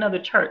I'd be another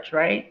church,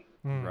 right?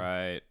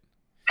 Right.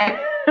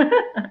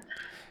 I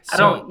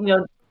So,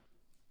 don't,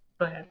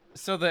 go ahead.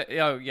 so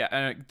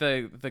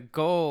the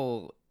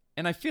goal,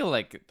 and I feel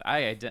like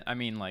I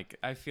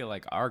feel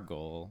like our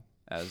goal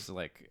as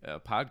like a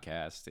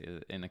podcast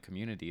in a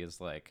community is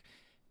like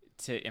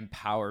to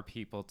empower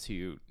people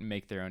to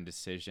make their own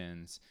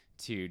decisions,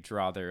 to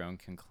draw their own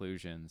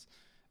conclusions.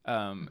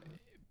 I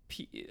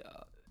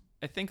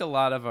think a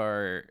lot of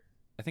our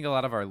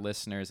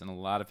listeners and a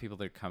lot of people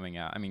that are coming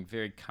out, I mean,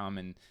 very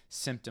common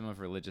symptom of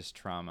religious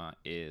trauma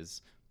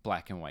is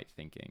black and white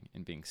thinking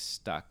and being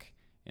stuck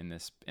in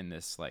this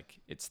like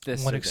it's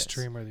this one or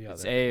extreme this. or the other.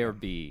 It's A or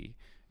B,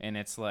 and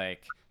it's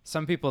like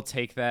some people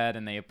take that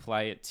and they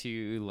apply it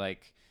to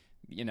like,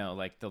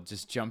 like they'll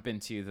just jump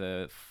into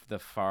the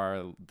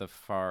far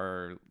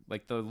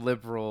like the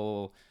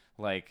liberal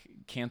like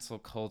cancel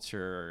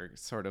culture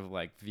sort of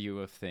like view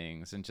of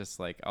things, and just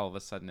like all of a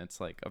sudden it's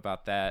like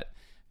about that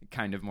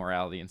kind of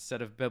morality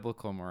instead of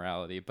biblical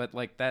morality. But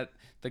like that,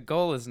 the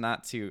goal is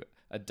not to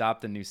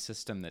adopt a new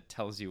system that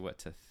tells you what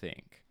to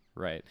think,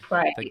 right?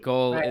 Right. The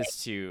goal right.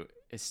 is to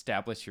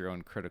establish your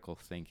own critical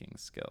thinking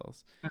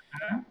skills.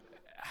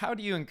 How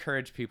do you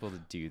encourage people to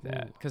do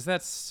that? Because I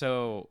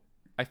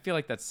feel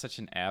like that's such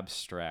an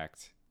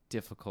abstract,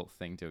 difficult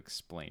thing to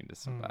explain to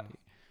somebody.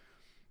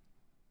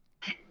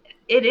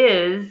 It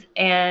is,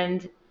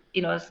 and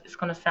it's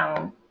going to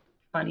sound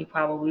funny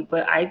probably,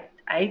 but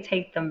I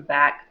take them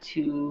back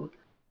to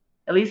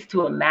at least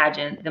to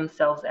imagine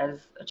themselves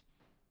As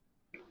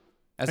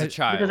a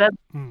child.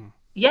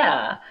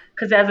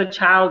 Because as a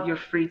child you're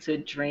free to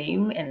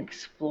dream and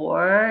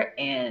explore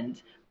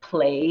and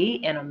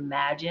play and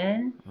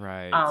imagine.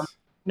 Right.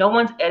 No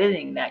one's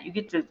editing that. You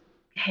get to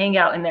hang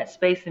out in that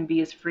space and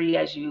be as free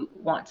as you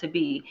want to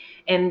be.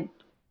 And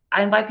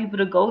I invite people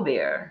to go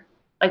there.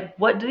 Like,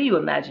 what do you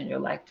imagine your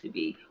life to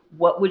be?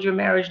 What would your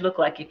marriage look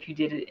like if you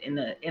did it in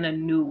a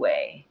new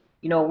way?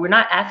 We're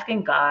not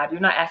asking God.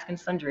 You're not asking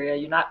Suandria.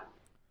 You're not.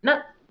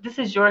 This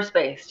is your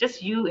space,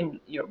 just you and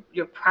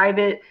your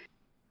private,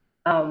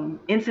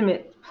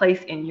 intimate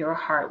place in your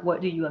heart.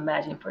 What do you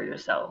imagine for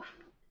yourself?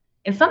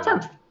 And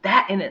sometimes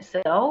that in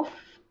itself,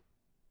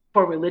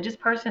 for a religious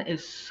person,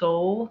 is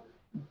so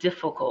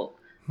difficult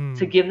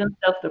to give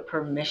themselves the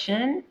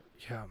permission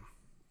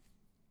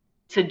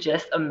to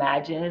just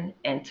imagine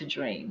and to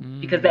dream,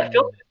 because that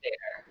filter is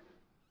there,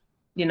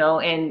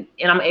 and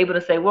I'm able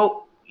to say,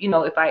 well,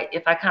 if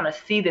I kind of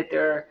see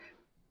that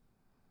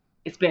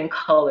it's been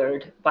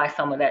colored by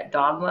some of that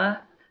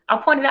dogma, I'll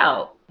point it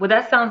out. Well,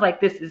 that sounds like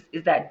this.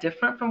 Is that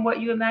different from what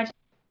you imagined?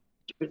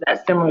 Or is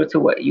that similar to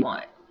what you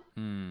want?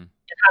 And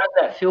how does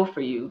that feel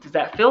for you? Does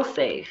that feel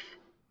safe?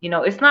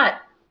 It's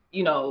not,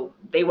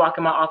 they walk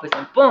in my office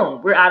and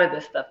boom, we're out of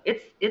this stuff.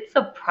 It's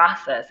a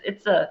process.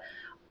 It's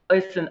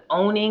an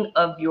owning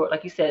of your,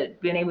 like you said,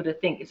 being able to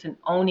think. It's an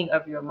owning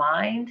of your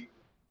mind.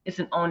 It's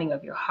an owning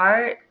of your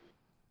heart.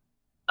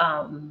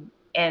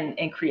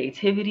 And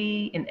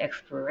creativity and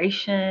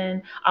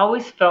exploration. I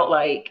always felt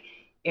like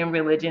in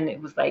religion, it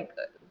was like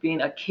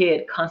being a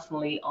kid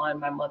constantly on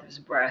my mother's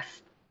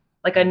breast.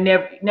 Like I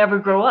never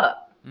grow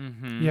up.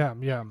 Mm-hmm.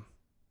 Yeah.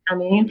 I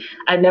mean,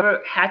 I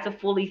never had to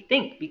fully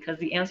think because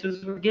the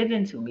answers were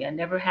given to me. I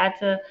never had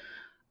to,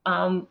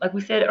 like we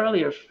said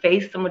earlier,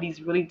 face some of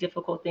these really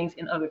difficult things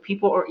in other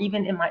people, or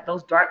even in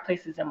those dark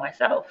places in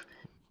myself,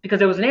 because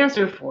there was an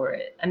answer for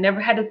it. I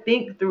never had to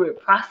think through it,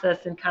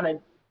 process, and kind of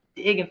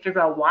dig and figure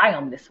out why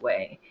I'm this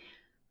way.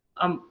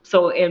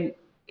 So in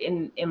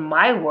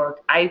my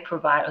work, I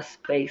provide a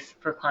space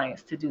for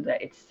clients to do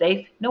that. It's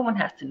safe. No one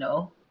has to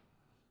know.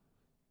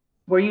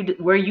 Where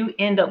you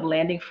end up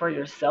landing for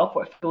yourself,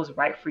 what feels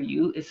right for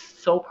you, is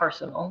so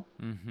personal.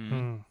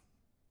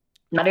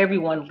 Not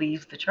everyone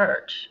leaves the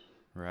church.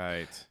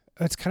 Right.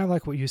 It's kind of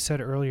like what you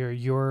said earlier.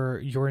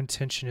 Your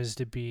intention is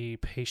to be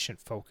patient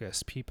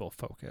focused, people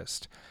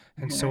focused.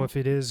 And so if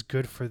it is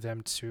good for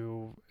them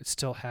to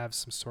still have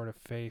some sort of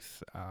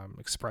faith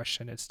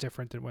expression, it's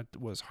different than what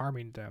was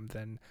harming them,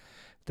 then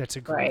that's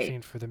a great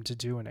thing for them to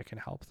do, and it can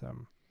help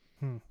them.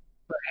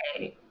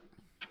 Right.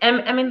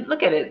 And I mean,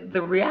 look at it.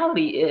 The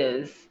reality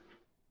is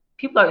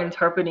people are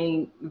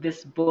interpreting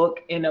this book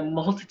in a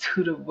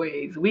multitude of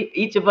ways.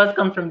 Each of us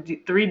come from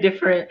three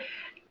different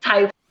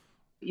types,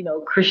 Yeah,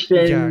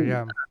 Christian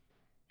yeah.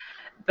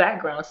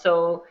 backgrounds.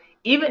 So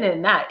even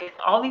in that, if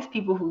all these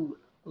people who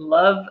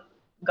love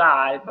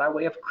God by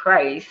way of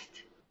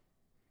Christ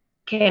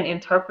can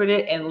interpret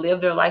it and live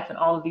their life in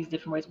all of these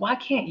different ways, why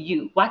can't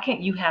you? Why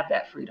can't you have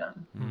that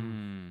freedom?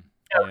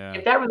 Yeah.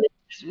 If that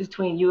relationship is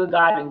between you and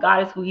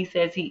God is who He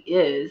says He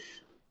is,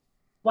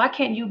 why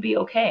can't you be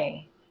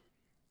okay?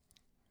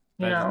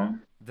 You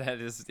That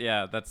is,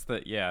 know?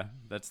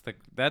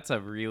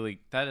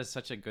 that is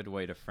such a good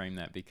way to frame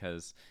that,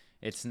 because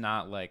it's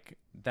not like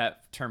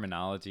that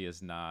terminology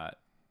is not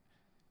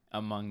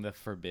among the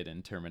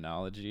forbidden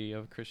terminology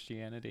of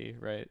Christianity,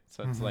 right?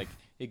 So it's like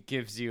it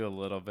gives you a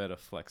little bit of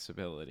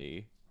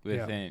flexibility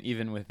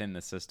even within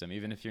the system,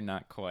 even if you're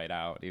not quite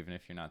out, even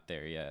if you're not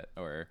there yet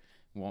or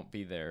won't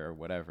be there or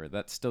whatever.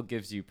 That still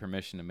gives you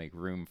permission to make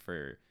room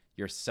for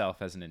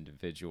yourself as an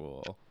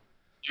individual.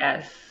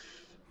 Yes.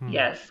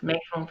 Yes.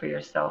 Make room for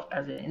yourself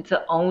and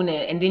to own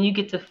it. And then you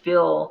get to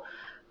feel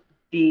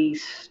the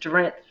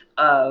strength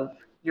of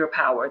your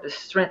power, the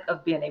strength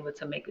of being able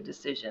to make a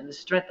decision, the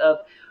strength of,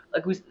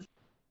 like,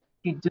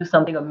 you do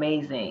something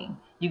amazing.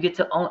 You get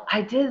to own,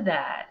 I did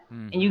that.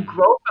 And you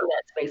grow from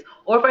that space.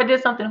 Or if I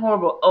did something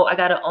horrible, oh, I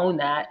got to own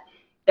that.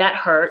 That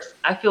hurts.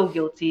 I feel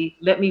guilty.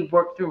 Let me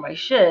work through my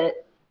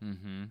shit so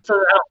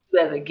that I don't do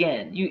that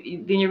again.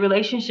 Then your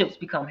relationships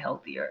become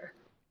healthier.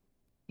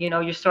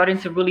 You're starting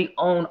to really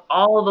own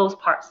all of those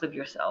parts of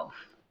yourself.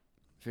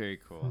 Very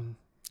cool.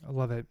 I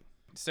love it.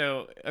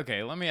 So,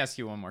 okay, let me ask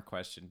you one more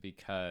question,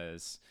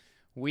 because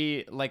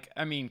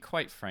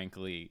quite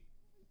frankly,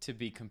 to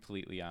be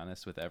completely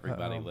honest with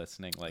everybody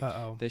listening,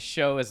 the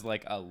show is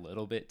like a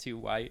little bit too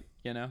white,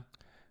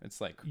 It's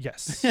like,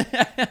 yes.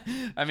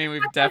 I mean,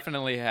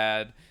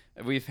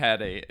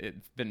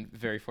 it's been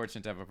very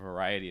fortunate to have a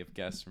variety of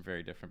guests from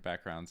very different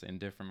backgrounds in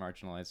different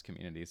marginalized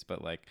communities,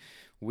 but like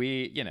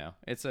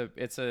it's a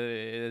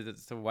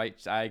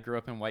white, I grew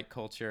up in white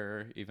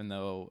culture, even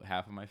though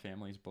half of my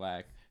family's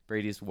black.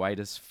 Brady's white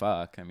as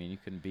fuck. I mean, you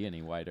couldn't be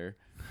any whiter.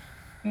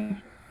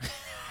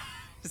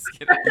 Just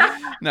kidding.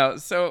 No,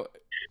 so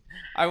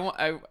I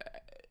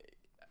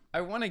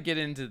want to get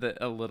into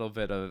a little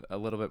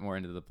bit more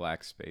into the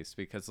black space,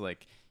 because so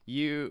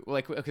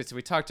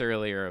we talked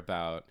earlier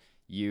about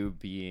you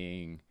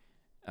being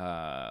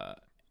a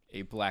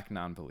black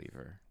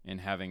non-believer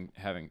and having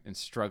and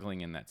struggling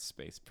in that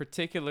space,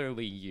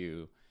 particularly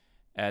you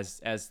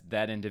as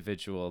that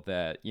individual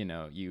that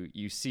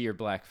you see your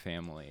black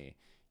family,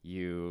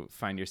 you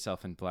find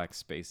yourself in black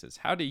spaces.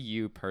 How do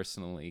you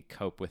personally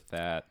cope with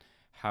that?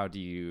 How do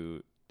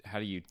you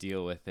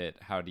deal with it?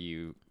 How do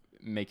you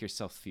make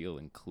yourself feel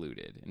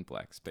included in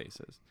black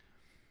spaces?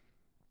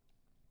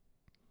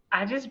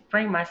 I just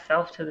bring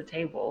myself to the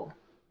table.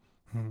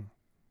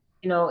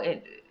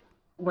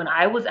 When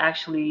I was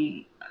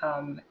actually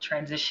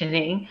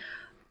transitioning,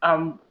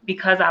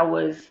 because I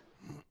was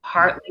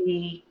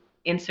partly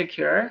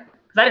insecure,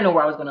 because I didn't know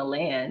where I was going to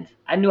land.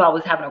 I knew I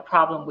was having a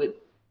problem with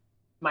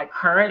my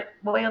current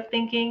way of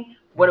thinking,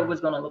 what it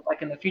was going to look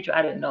like in the future.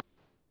 I didn't know. I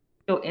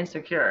feel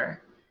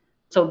insecure.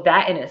 So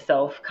that in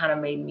itself kind of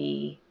made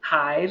me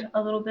hide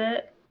a little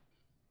bit.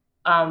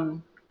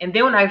 And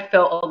then when I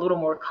felt a little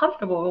more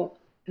comfortable,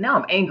 now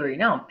I'm angry.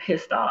 Now I'm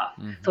pissed off.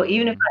 So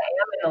even if I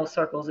am in those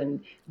circles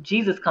and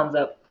Jesus comes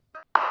up,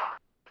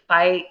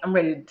 fight, I'm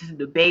ready to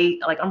debate,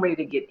 like I'm ready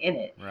to get in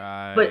it.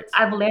 Right. But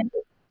I've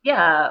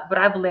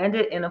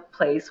landed in a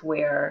place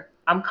where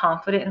I'm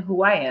confident in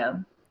who I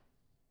am.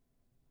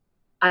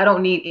 I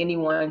don't need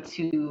anyone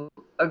to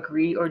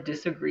agree or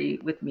disagree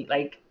with me.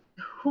 Like,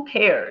 who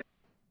cares?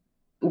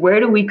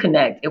 Where do we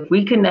connect? If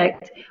we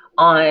connect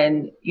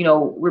on,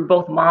 we're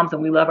both moms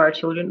and we love our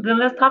children, then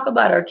let's talk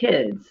about our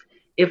kids.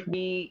 If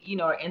we,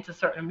 are into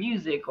certain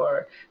music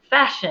or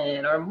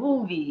fashion or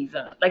movies,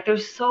 like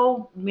there's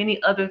so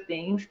many other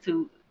things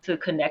to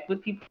connect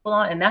with people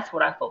on, and that's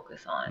what I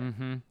focus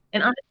on.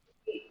 And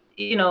honestly,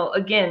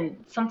 again,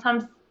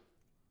 sometimes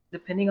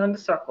depending on the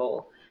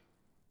circle,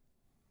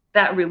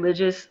 that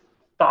religious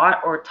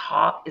thought or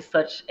talk is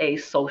such a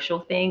social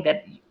thing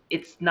that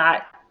it's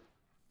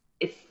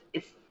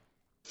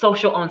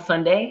social on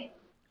Sunday.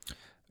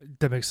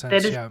 That makes sense.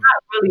 That is not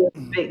really a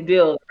big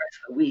deal the rest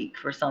of the week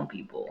for some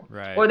people.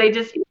 Right. Or they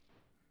just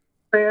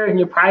prayer and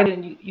you're private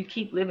and you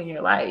keep living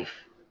your life.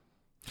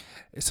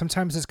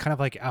 Sometimes it's kind of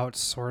like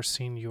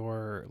outsourcing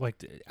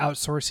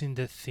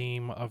the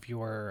theme of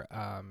your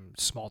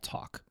small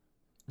talk.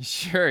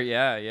 Sure.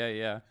 Yeah.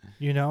 I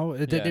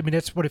mean,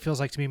 that's what it feels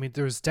like to me. I mean,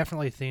 there's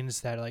definitely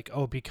things that like,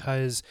 oh,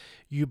 because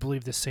you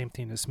believe the same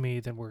thing as me,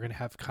 then we're going to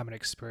have common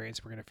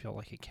experience. We're going to feel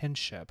like a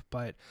kinship.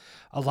 But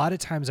a lot of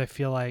times I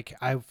feel like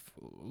I've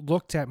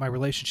looked at my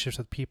relationships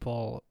with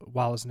people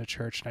while I was in the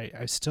church, and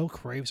I still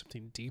crave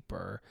something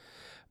deeper.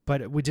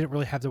 But we didn't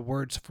really have the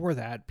words for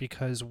that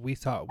because we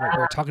thought what we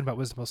were talking about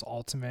was the most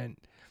ultimate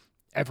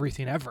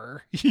everything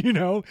ever,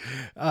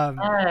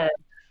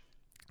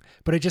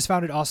 but I just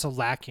found it also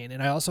lacking.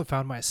 And I also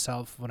found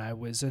myself, when I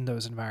was in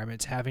those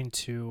environments, having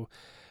to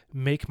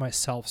make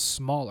myself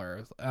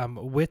smaller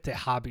with the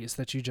hobbies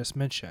that you just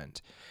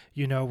mentioned,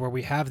 where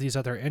we have these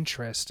other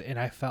interests, and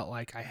I felt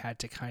like I had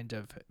to kind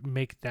of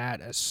make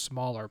that a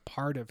smaller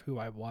part of who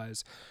I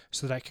was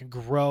so that I can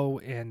grow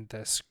in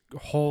this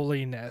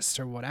holiness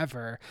or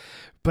whatever.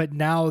 But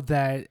now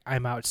that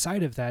I'm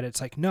outside of that, it's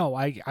like, no,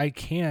 I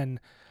can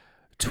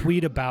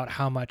tweet about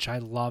how much I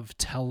love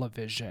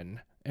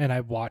television and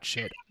I watch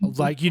it,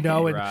 like, and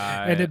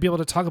Right. to be able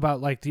to talk about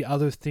like the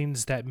other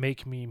things that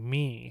make me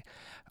me.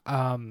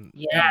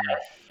 Yes.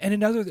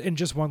 And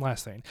just one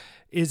last thing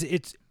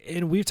is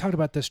and we've talked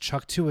about this,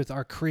 Chuck, too, with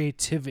our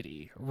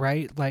creativity,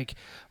 right? Like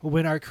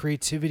when our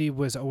creativity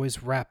was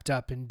always wrapped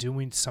up in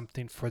doing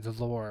something for the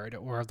Lord,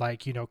 or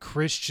like,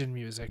 Christian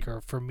music,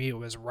 or for me, it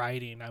was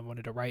writing. I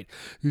wanted to write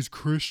these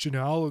Christian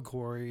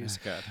allegories,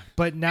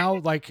 but now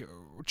like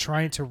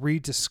trying to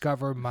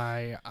rediscover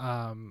my,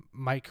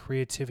 my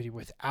creativity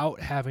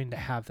without having to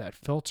have that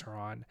filter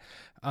on,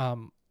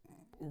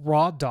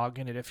 raw dog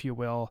in it, if you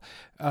will.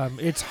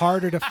 It's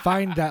harder to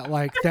find that,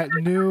 like that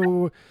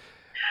new,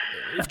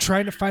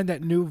 trying to find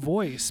that new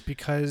voice,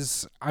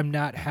 because I'm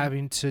not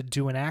having to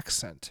do an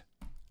accent,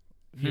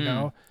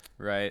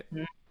 Right.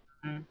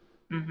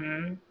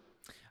 Mm-hmm.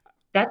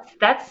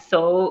 That's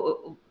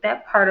so,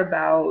 that part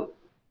about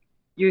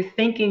you're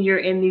thinking you're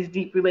in these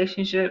deep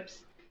relationships,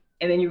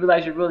 and then you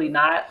realize you're really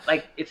not.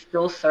 Like it's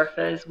still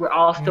surface. We're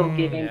all still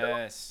giving,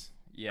 Yes.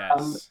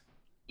 um,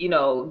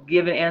 Yes.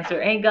 giving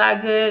answer. Ain't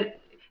God good?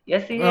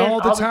 Yes, He is. all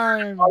the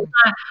time.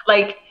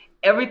 Like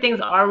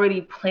everything's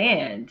already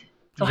planned.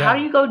 So how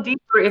do you go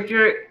deeper if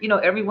you're,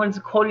 everyone's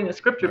quoting the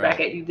scripture back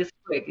Right. at you this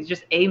quick? It's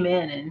just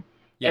amen and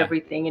Yeah.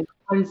 everything, and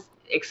no one's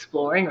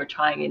exploring or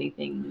trying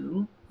anything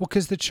new. Well,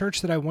 because the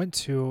church that I went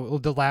to,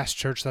 the last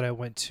church that I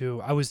went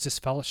to, I was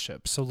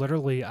disfellowshipped. So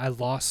literally, I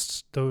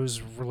lost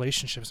those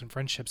relationships and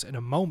friendships in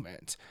a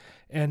moment.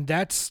 And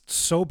that's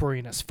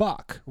sobering as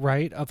fuck,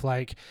 right? Of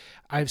like,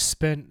 I've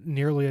spent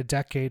nearly a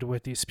decade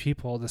with these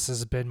people. This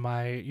has been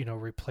my,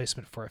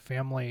 replacement for a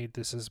family.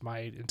 This is my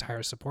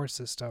entire support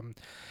system.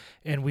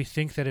 And we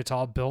think that it's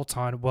all built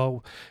on,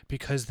 well,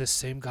 because this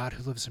same God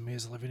who lives in me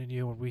is living in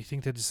you. And we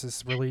think that it's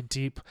this really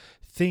deep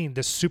thing,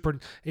 this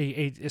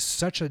is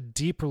such a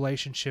deep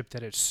relationship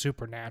that it's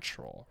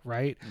supernatural,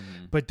 right?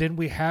 Mm-hmm. But then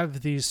we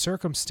have these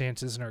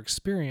circumstances in our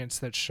experience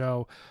that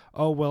show,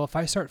 oh, well, if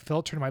I start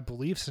filtering my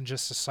beliefs in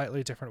just a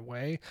slightly different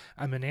way,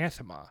 I'm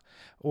anathema.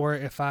 Or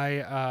if I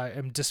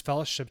am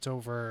disfellowshipped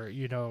over,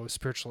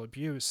 spiritual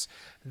abuse,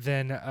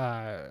 then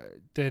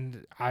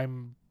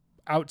I'm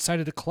outside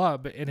of the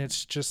club, and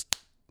it's just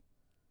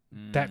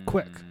that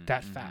quick,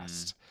 that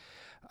fast.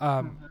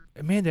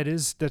 Man,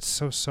 that's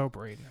so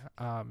sobering,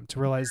 to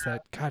realize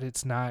that, God,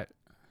 it's not,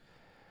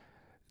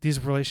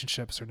 these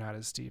relationships are not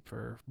as deep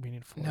or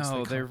meaningful as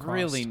No, they they're come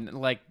across. really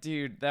like,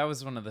 dude, that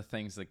was one of the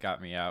things that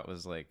got me out,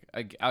 was like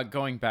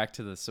going back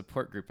to the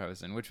support group I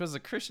was in, which was a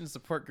Christian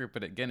support group,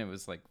 but again, it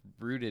was like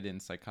rooted in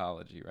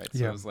psychology, right?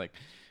 So it was like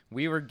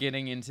we were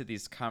getting into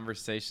these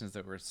conversations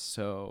that were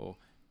so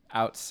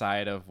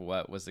outside of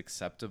what was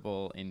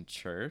acceptable in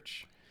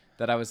church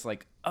that I was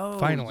like, oh,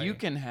 finally, you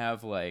can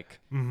have like,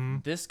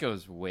 this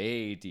goes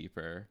way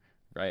deeper,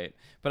 right?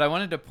 But I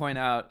wanted to point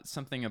out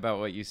something about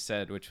what you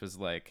said, which was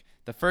like,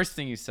 the first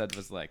thing you said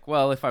was like,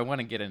 well, if I want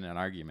to get in an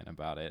argument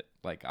about it,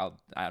 like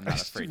I'm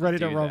not afraid ready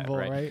to do to rumble,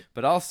 that, right?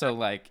 But also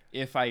like,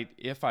 if I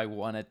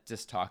want to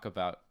just talk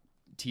about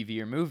TV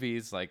or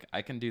movies, like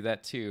I can do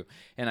that too.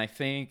 And I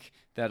think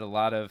that a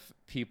lot of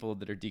people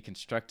that are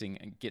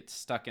deconstructing get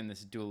stuck in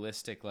this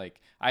dualistic,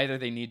 like either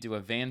they need to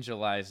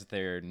evangelize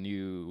their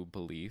new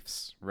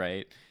beliefs,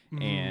 right?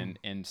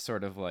 And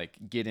sort of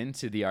like get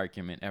into the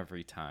argument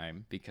every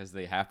time because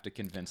they have to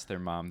convince their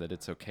mom that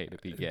it's okay to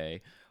be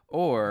gay,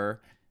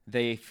 or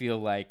they feel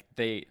like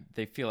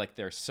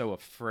they're so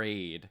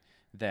afraid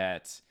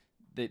that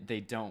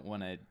they don't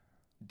want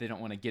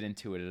to get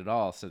into it at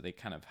all, so they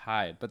kind of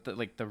hide. But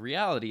the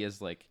reality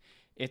is, like,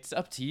 it's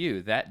up to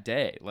you that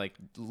day. Like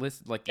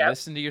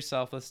listen to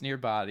yourself, listen to your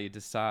body,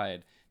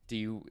 decide,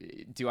 do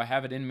I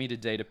have it in me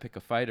today to pick a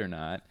fight or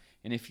not?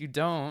 And if you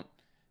don't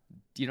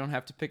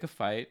have to pick a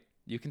fight.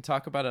 You can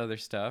talk about other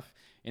stuff.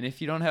 And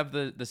if you don't have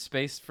the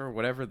space for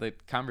whatever the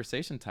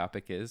conversation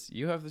topic is,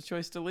 you have the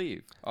choice to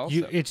leave.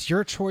 Also, it's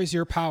your choice,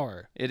 your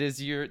power. It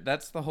is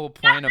that's the whole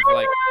point of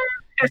like,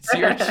 it's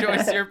your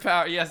choice, your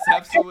power. Yes,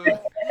 absolutely.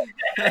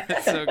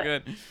 That's so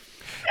good.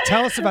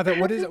 Tell us about that.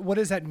 What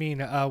does that mean?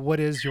 What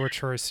is your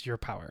choice, your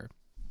power?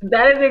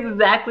 That is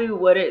exactly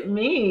what it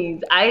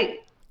means.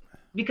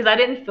 Because I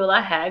didn't feel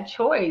I had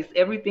choice.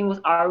 Everything was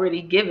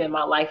already given.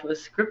 My life was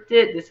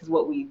scripted. This is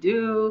what we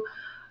do.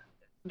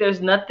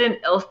 There's nothing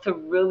else to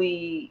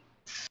really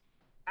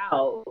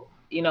out,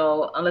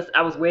 unless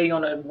I was waiting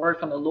on a word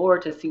from the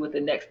Lord to see what the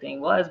next thing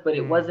was, but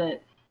it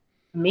wasn't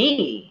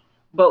me.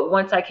 But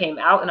once I came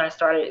out and I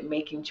started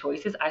making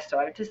choices, I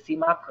started to see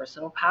my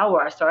personal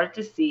power. I started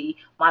to see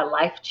my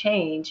life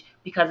change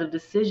because of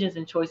decisions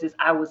and choices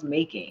I was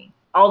making.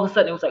 All of a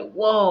sudden it was like,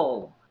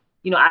 whoa,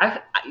 I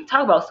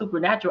talk about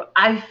supernatural.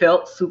 I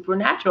felt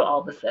supernatural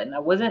all of a sudden. I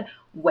wasn't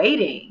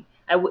waiting.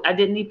 I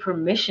didn't need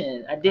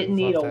permission. I I didn't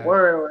need love a that.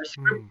 word or a Mm.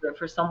 scripture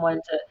for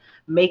someone to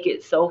make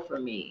it so for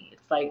me.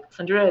 It's like,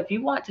 Sandra, if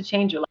you want to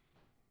change your life,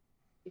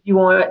 if you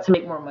want to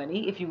make more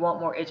money, if you want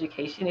more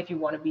education, if you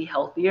want to be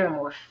healthier and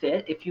more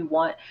fit, if you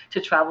want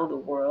to travel the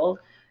world,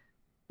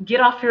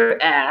 get off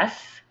your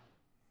ass.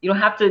 You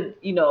don't have to,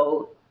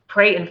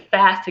 pray and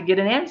fast to get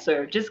an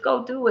answer. Just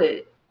go do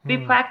it. Be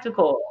Mm.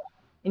 practical.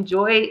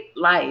 Enjoy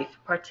life.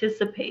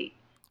 Participate.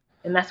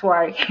 And that's where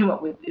I came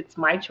up with it's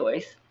my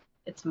choice.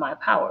 It's my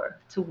power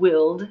to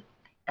wield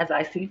as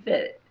I see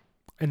fit.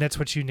 And that's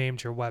what you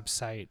named your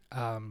website.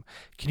 Can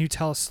you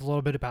tell us a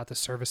little bit about the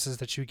services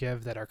that you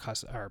give that our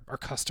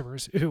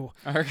customers? Ew.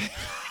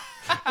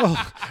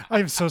 Oh,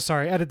 I'm so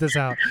sorry. Edit this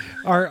out.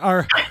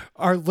 Our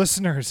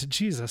listeners,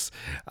 Jesus,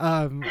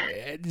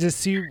 to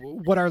see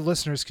what our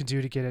listeners can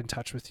do to get in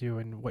touch with you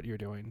and what you're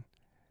doing.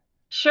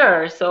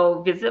 Sure.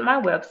 So visit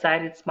my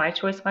website. It's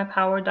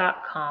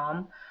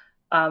mychoicemypower.com.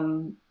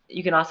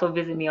 You can also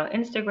visit me on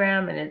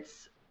Instagram, and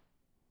it's,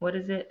 what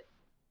is it?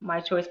 My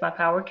Choice, My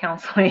Power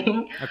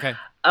Counseling. Okay.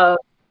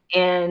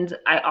 And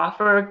I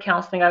offer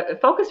counseling. I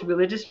focus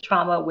religious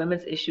trauma,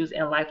 women's issues,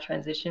 and life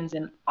transitions.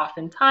 And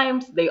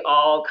oftentimes they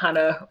all kind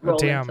of Oh, roll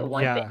into damn.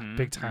 one Yeah. thing.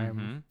 Big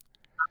time.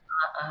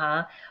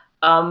 Uh-huh.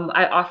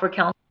 I offer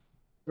counseling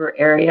in your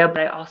area,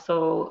 but I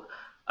also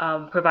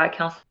provide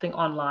counseling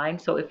online.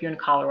 So if you're in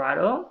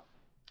Colorado,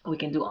 we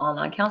can do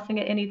online counseling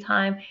at any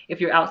time. If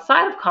you're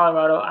outside of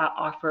Colorado, I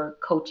offer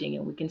coaching,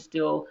 and we can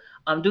still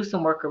do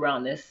some work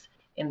around this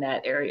in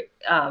that area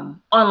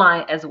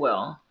online as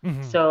well.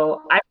 Mhm.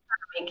 So I try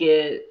to make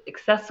it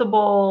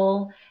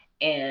accessible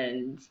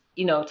and,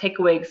 take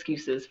away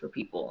excuses for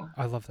people.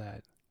 I love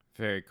that.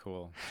 Very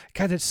cool.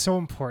 God, that's so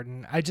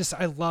important. I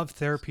love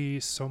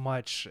therapy so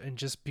much, and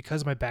just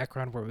because of my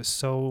background where it was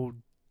so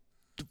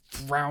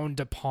frowned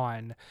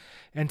upon,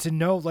 and to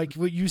know, like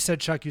what you said,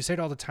 Chuck, you say it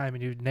all the time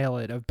and you nail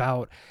it,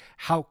 about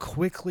how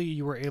quickly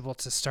you were able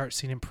to start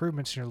seeing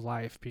improvements in your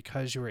life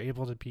because you were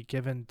able to be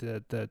given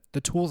the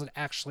tools that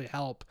actually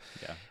help.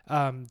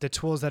 The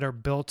tools that are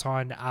built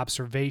on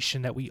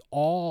observation that we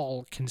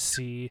all can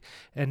see,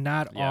 and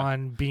not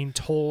on being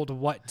told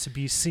what to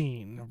be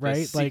seen, right?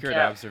 The secret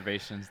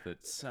observations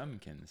that some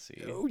can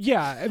see.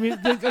 Yeah, I mean,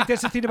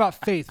 that's the thing about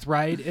faith,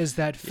 right? Is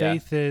that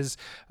faith is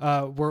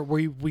where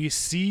we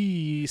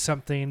see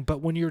something, but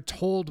when you're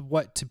told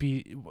what to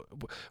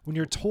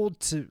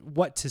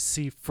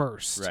see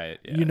first, right?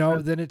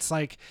 Then it's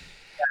like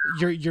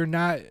you're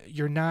not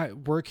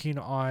working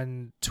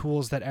on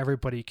tools that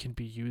everybody can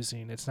be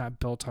using. It's not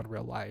built on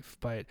real life.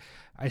 But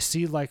I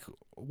see, like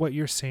what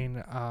you're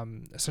saying,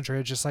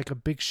 Sanctified, just like a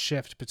big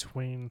shift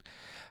between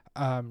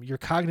your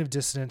cognitive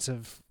dissonance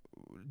of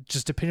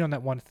just depending on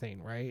that one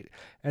thing, right?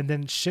 And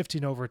then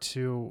shifting over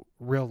to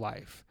real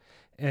life,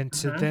 and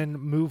to then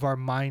move our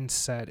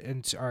mindset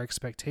and our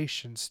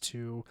expectations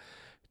to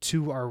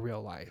our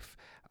real life.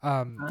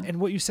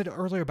 And what you said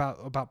earlier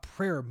about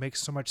prayer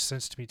makes so much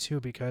sense to me too,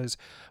 because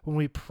when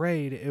we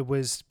prayed, it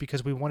was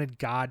because we wanted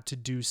God to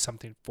do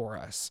something for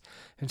us.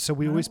 And so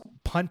we always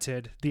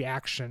punted the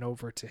action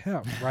over to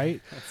him,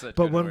 right?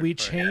 But when we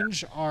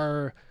change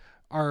our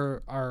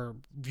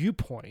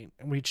viewpoint,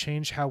 and we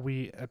change how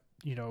we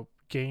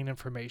gain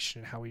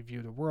information, how we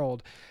view the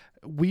world,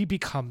 we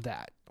become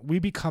that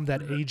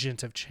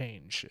agent of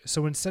change.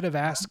 So instead of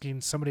asking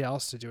somebody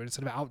else to do it,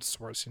 instead of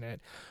outsourcing it,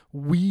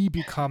 we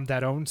become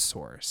that own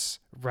source,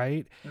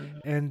 right?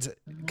 And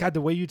God,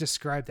 the way you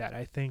described that,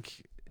 I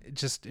think I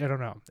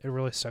don't know, it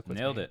really stuck with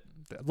me. Nailed it.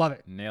 Love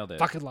it. Nailed it.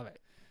 Fucking love it.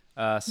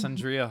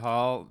 Suandria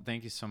Hall,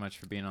 thank you so much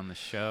for being on the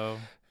show.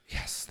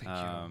 Yes, thank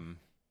you.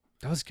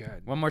 That was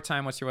good. One more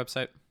time, what's your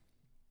website?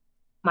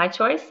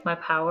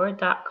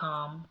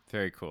 mychoicemypower.com.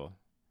 Very cool.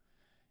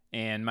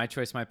 And My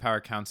Choice, My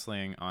Power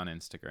Counseling on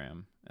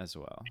Instagram as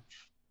well.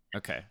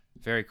 Okay,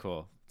 very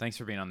cool. Thanks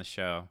for being on the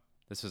show.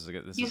 This was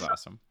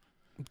awesome.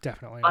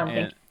 Definitely.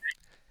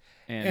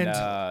 And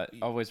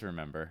always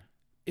remember,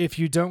 if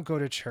you don't go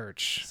to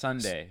church,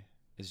 Sunday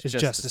is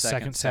just the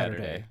second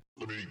Saturday.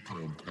 Let me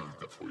kind of unpack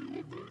that for you a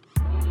little bit.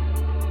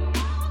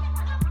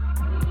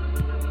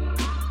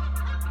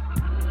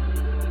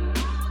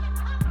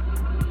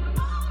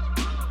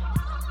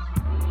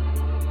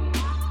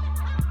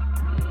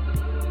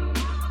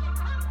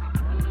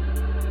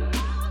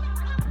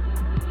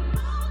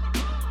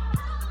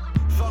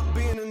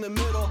 In the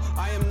middle,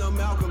 I am no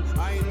Malcolm,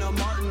 I ain't no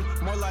Martin.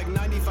 More like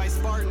 95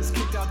 Spartans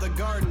kicked out the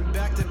garden.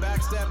 Back to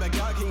back stab at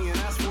God King and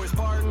ask for his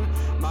pardon.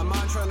 My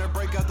mind trying to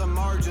break out the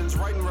margins,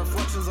 writing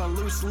reflections on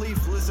loose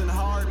leaf. Listen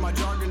hard, my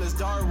jargon is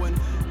Darwin,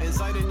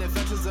 inciting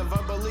infections of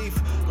unbelief.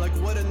 Like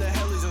what in the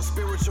hell is a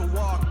spiritual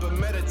walk? But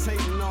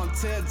meditating on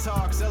TED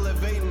Talks,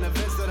 elevating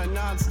events that are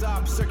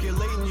non-stop,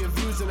 circulating your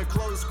views in a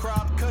closed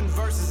crop. cutting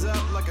verses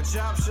up like a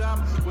chop shop,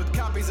 with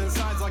copies and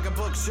signs like a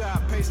bookshop,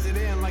 pasted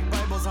in like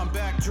Bibles on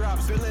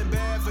backdrops. Feeling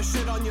bad for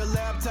shit on your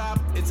laptop,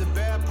 it's a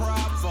bad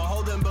prop for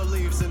holding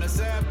beliefs in a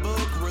sad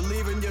book,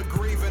 relieving your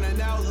grief in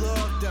an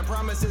outlook that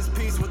promises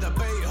peace with a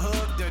bait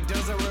hook that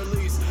doesn't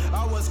release.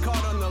 I was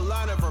caught on the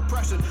line of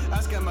repression,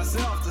 asking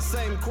myself the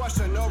same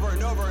question over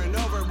and over and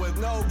over with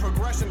no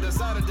progression.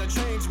 Decided to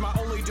change my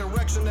only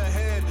direction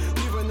ahead,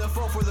 leaving the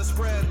foe for the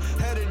spread,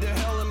 headed to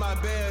hell in my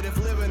bed. If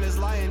living is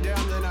lying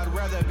down, then I'd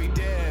rather be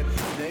dead.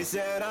 They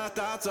said our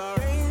thoughts are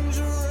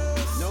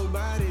dangerous,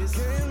 nobody's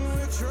can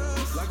we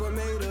trust, like we're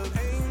made of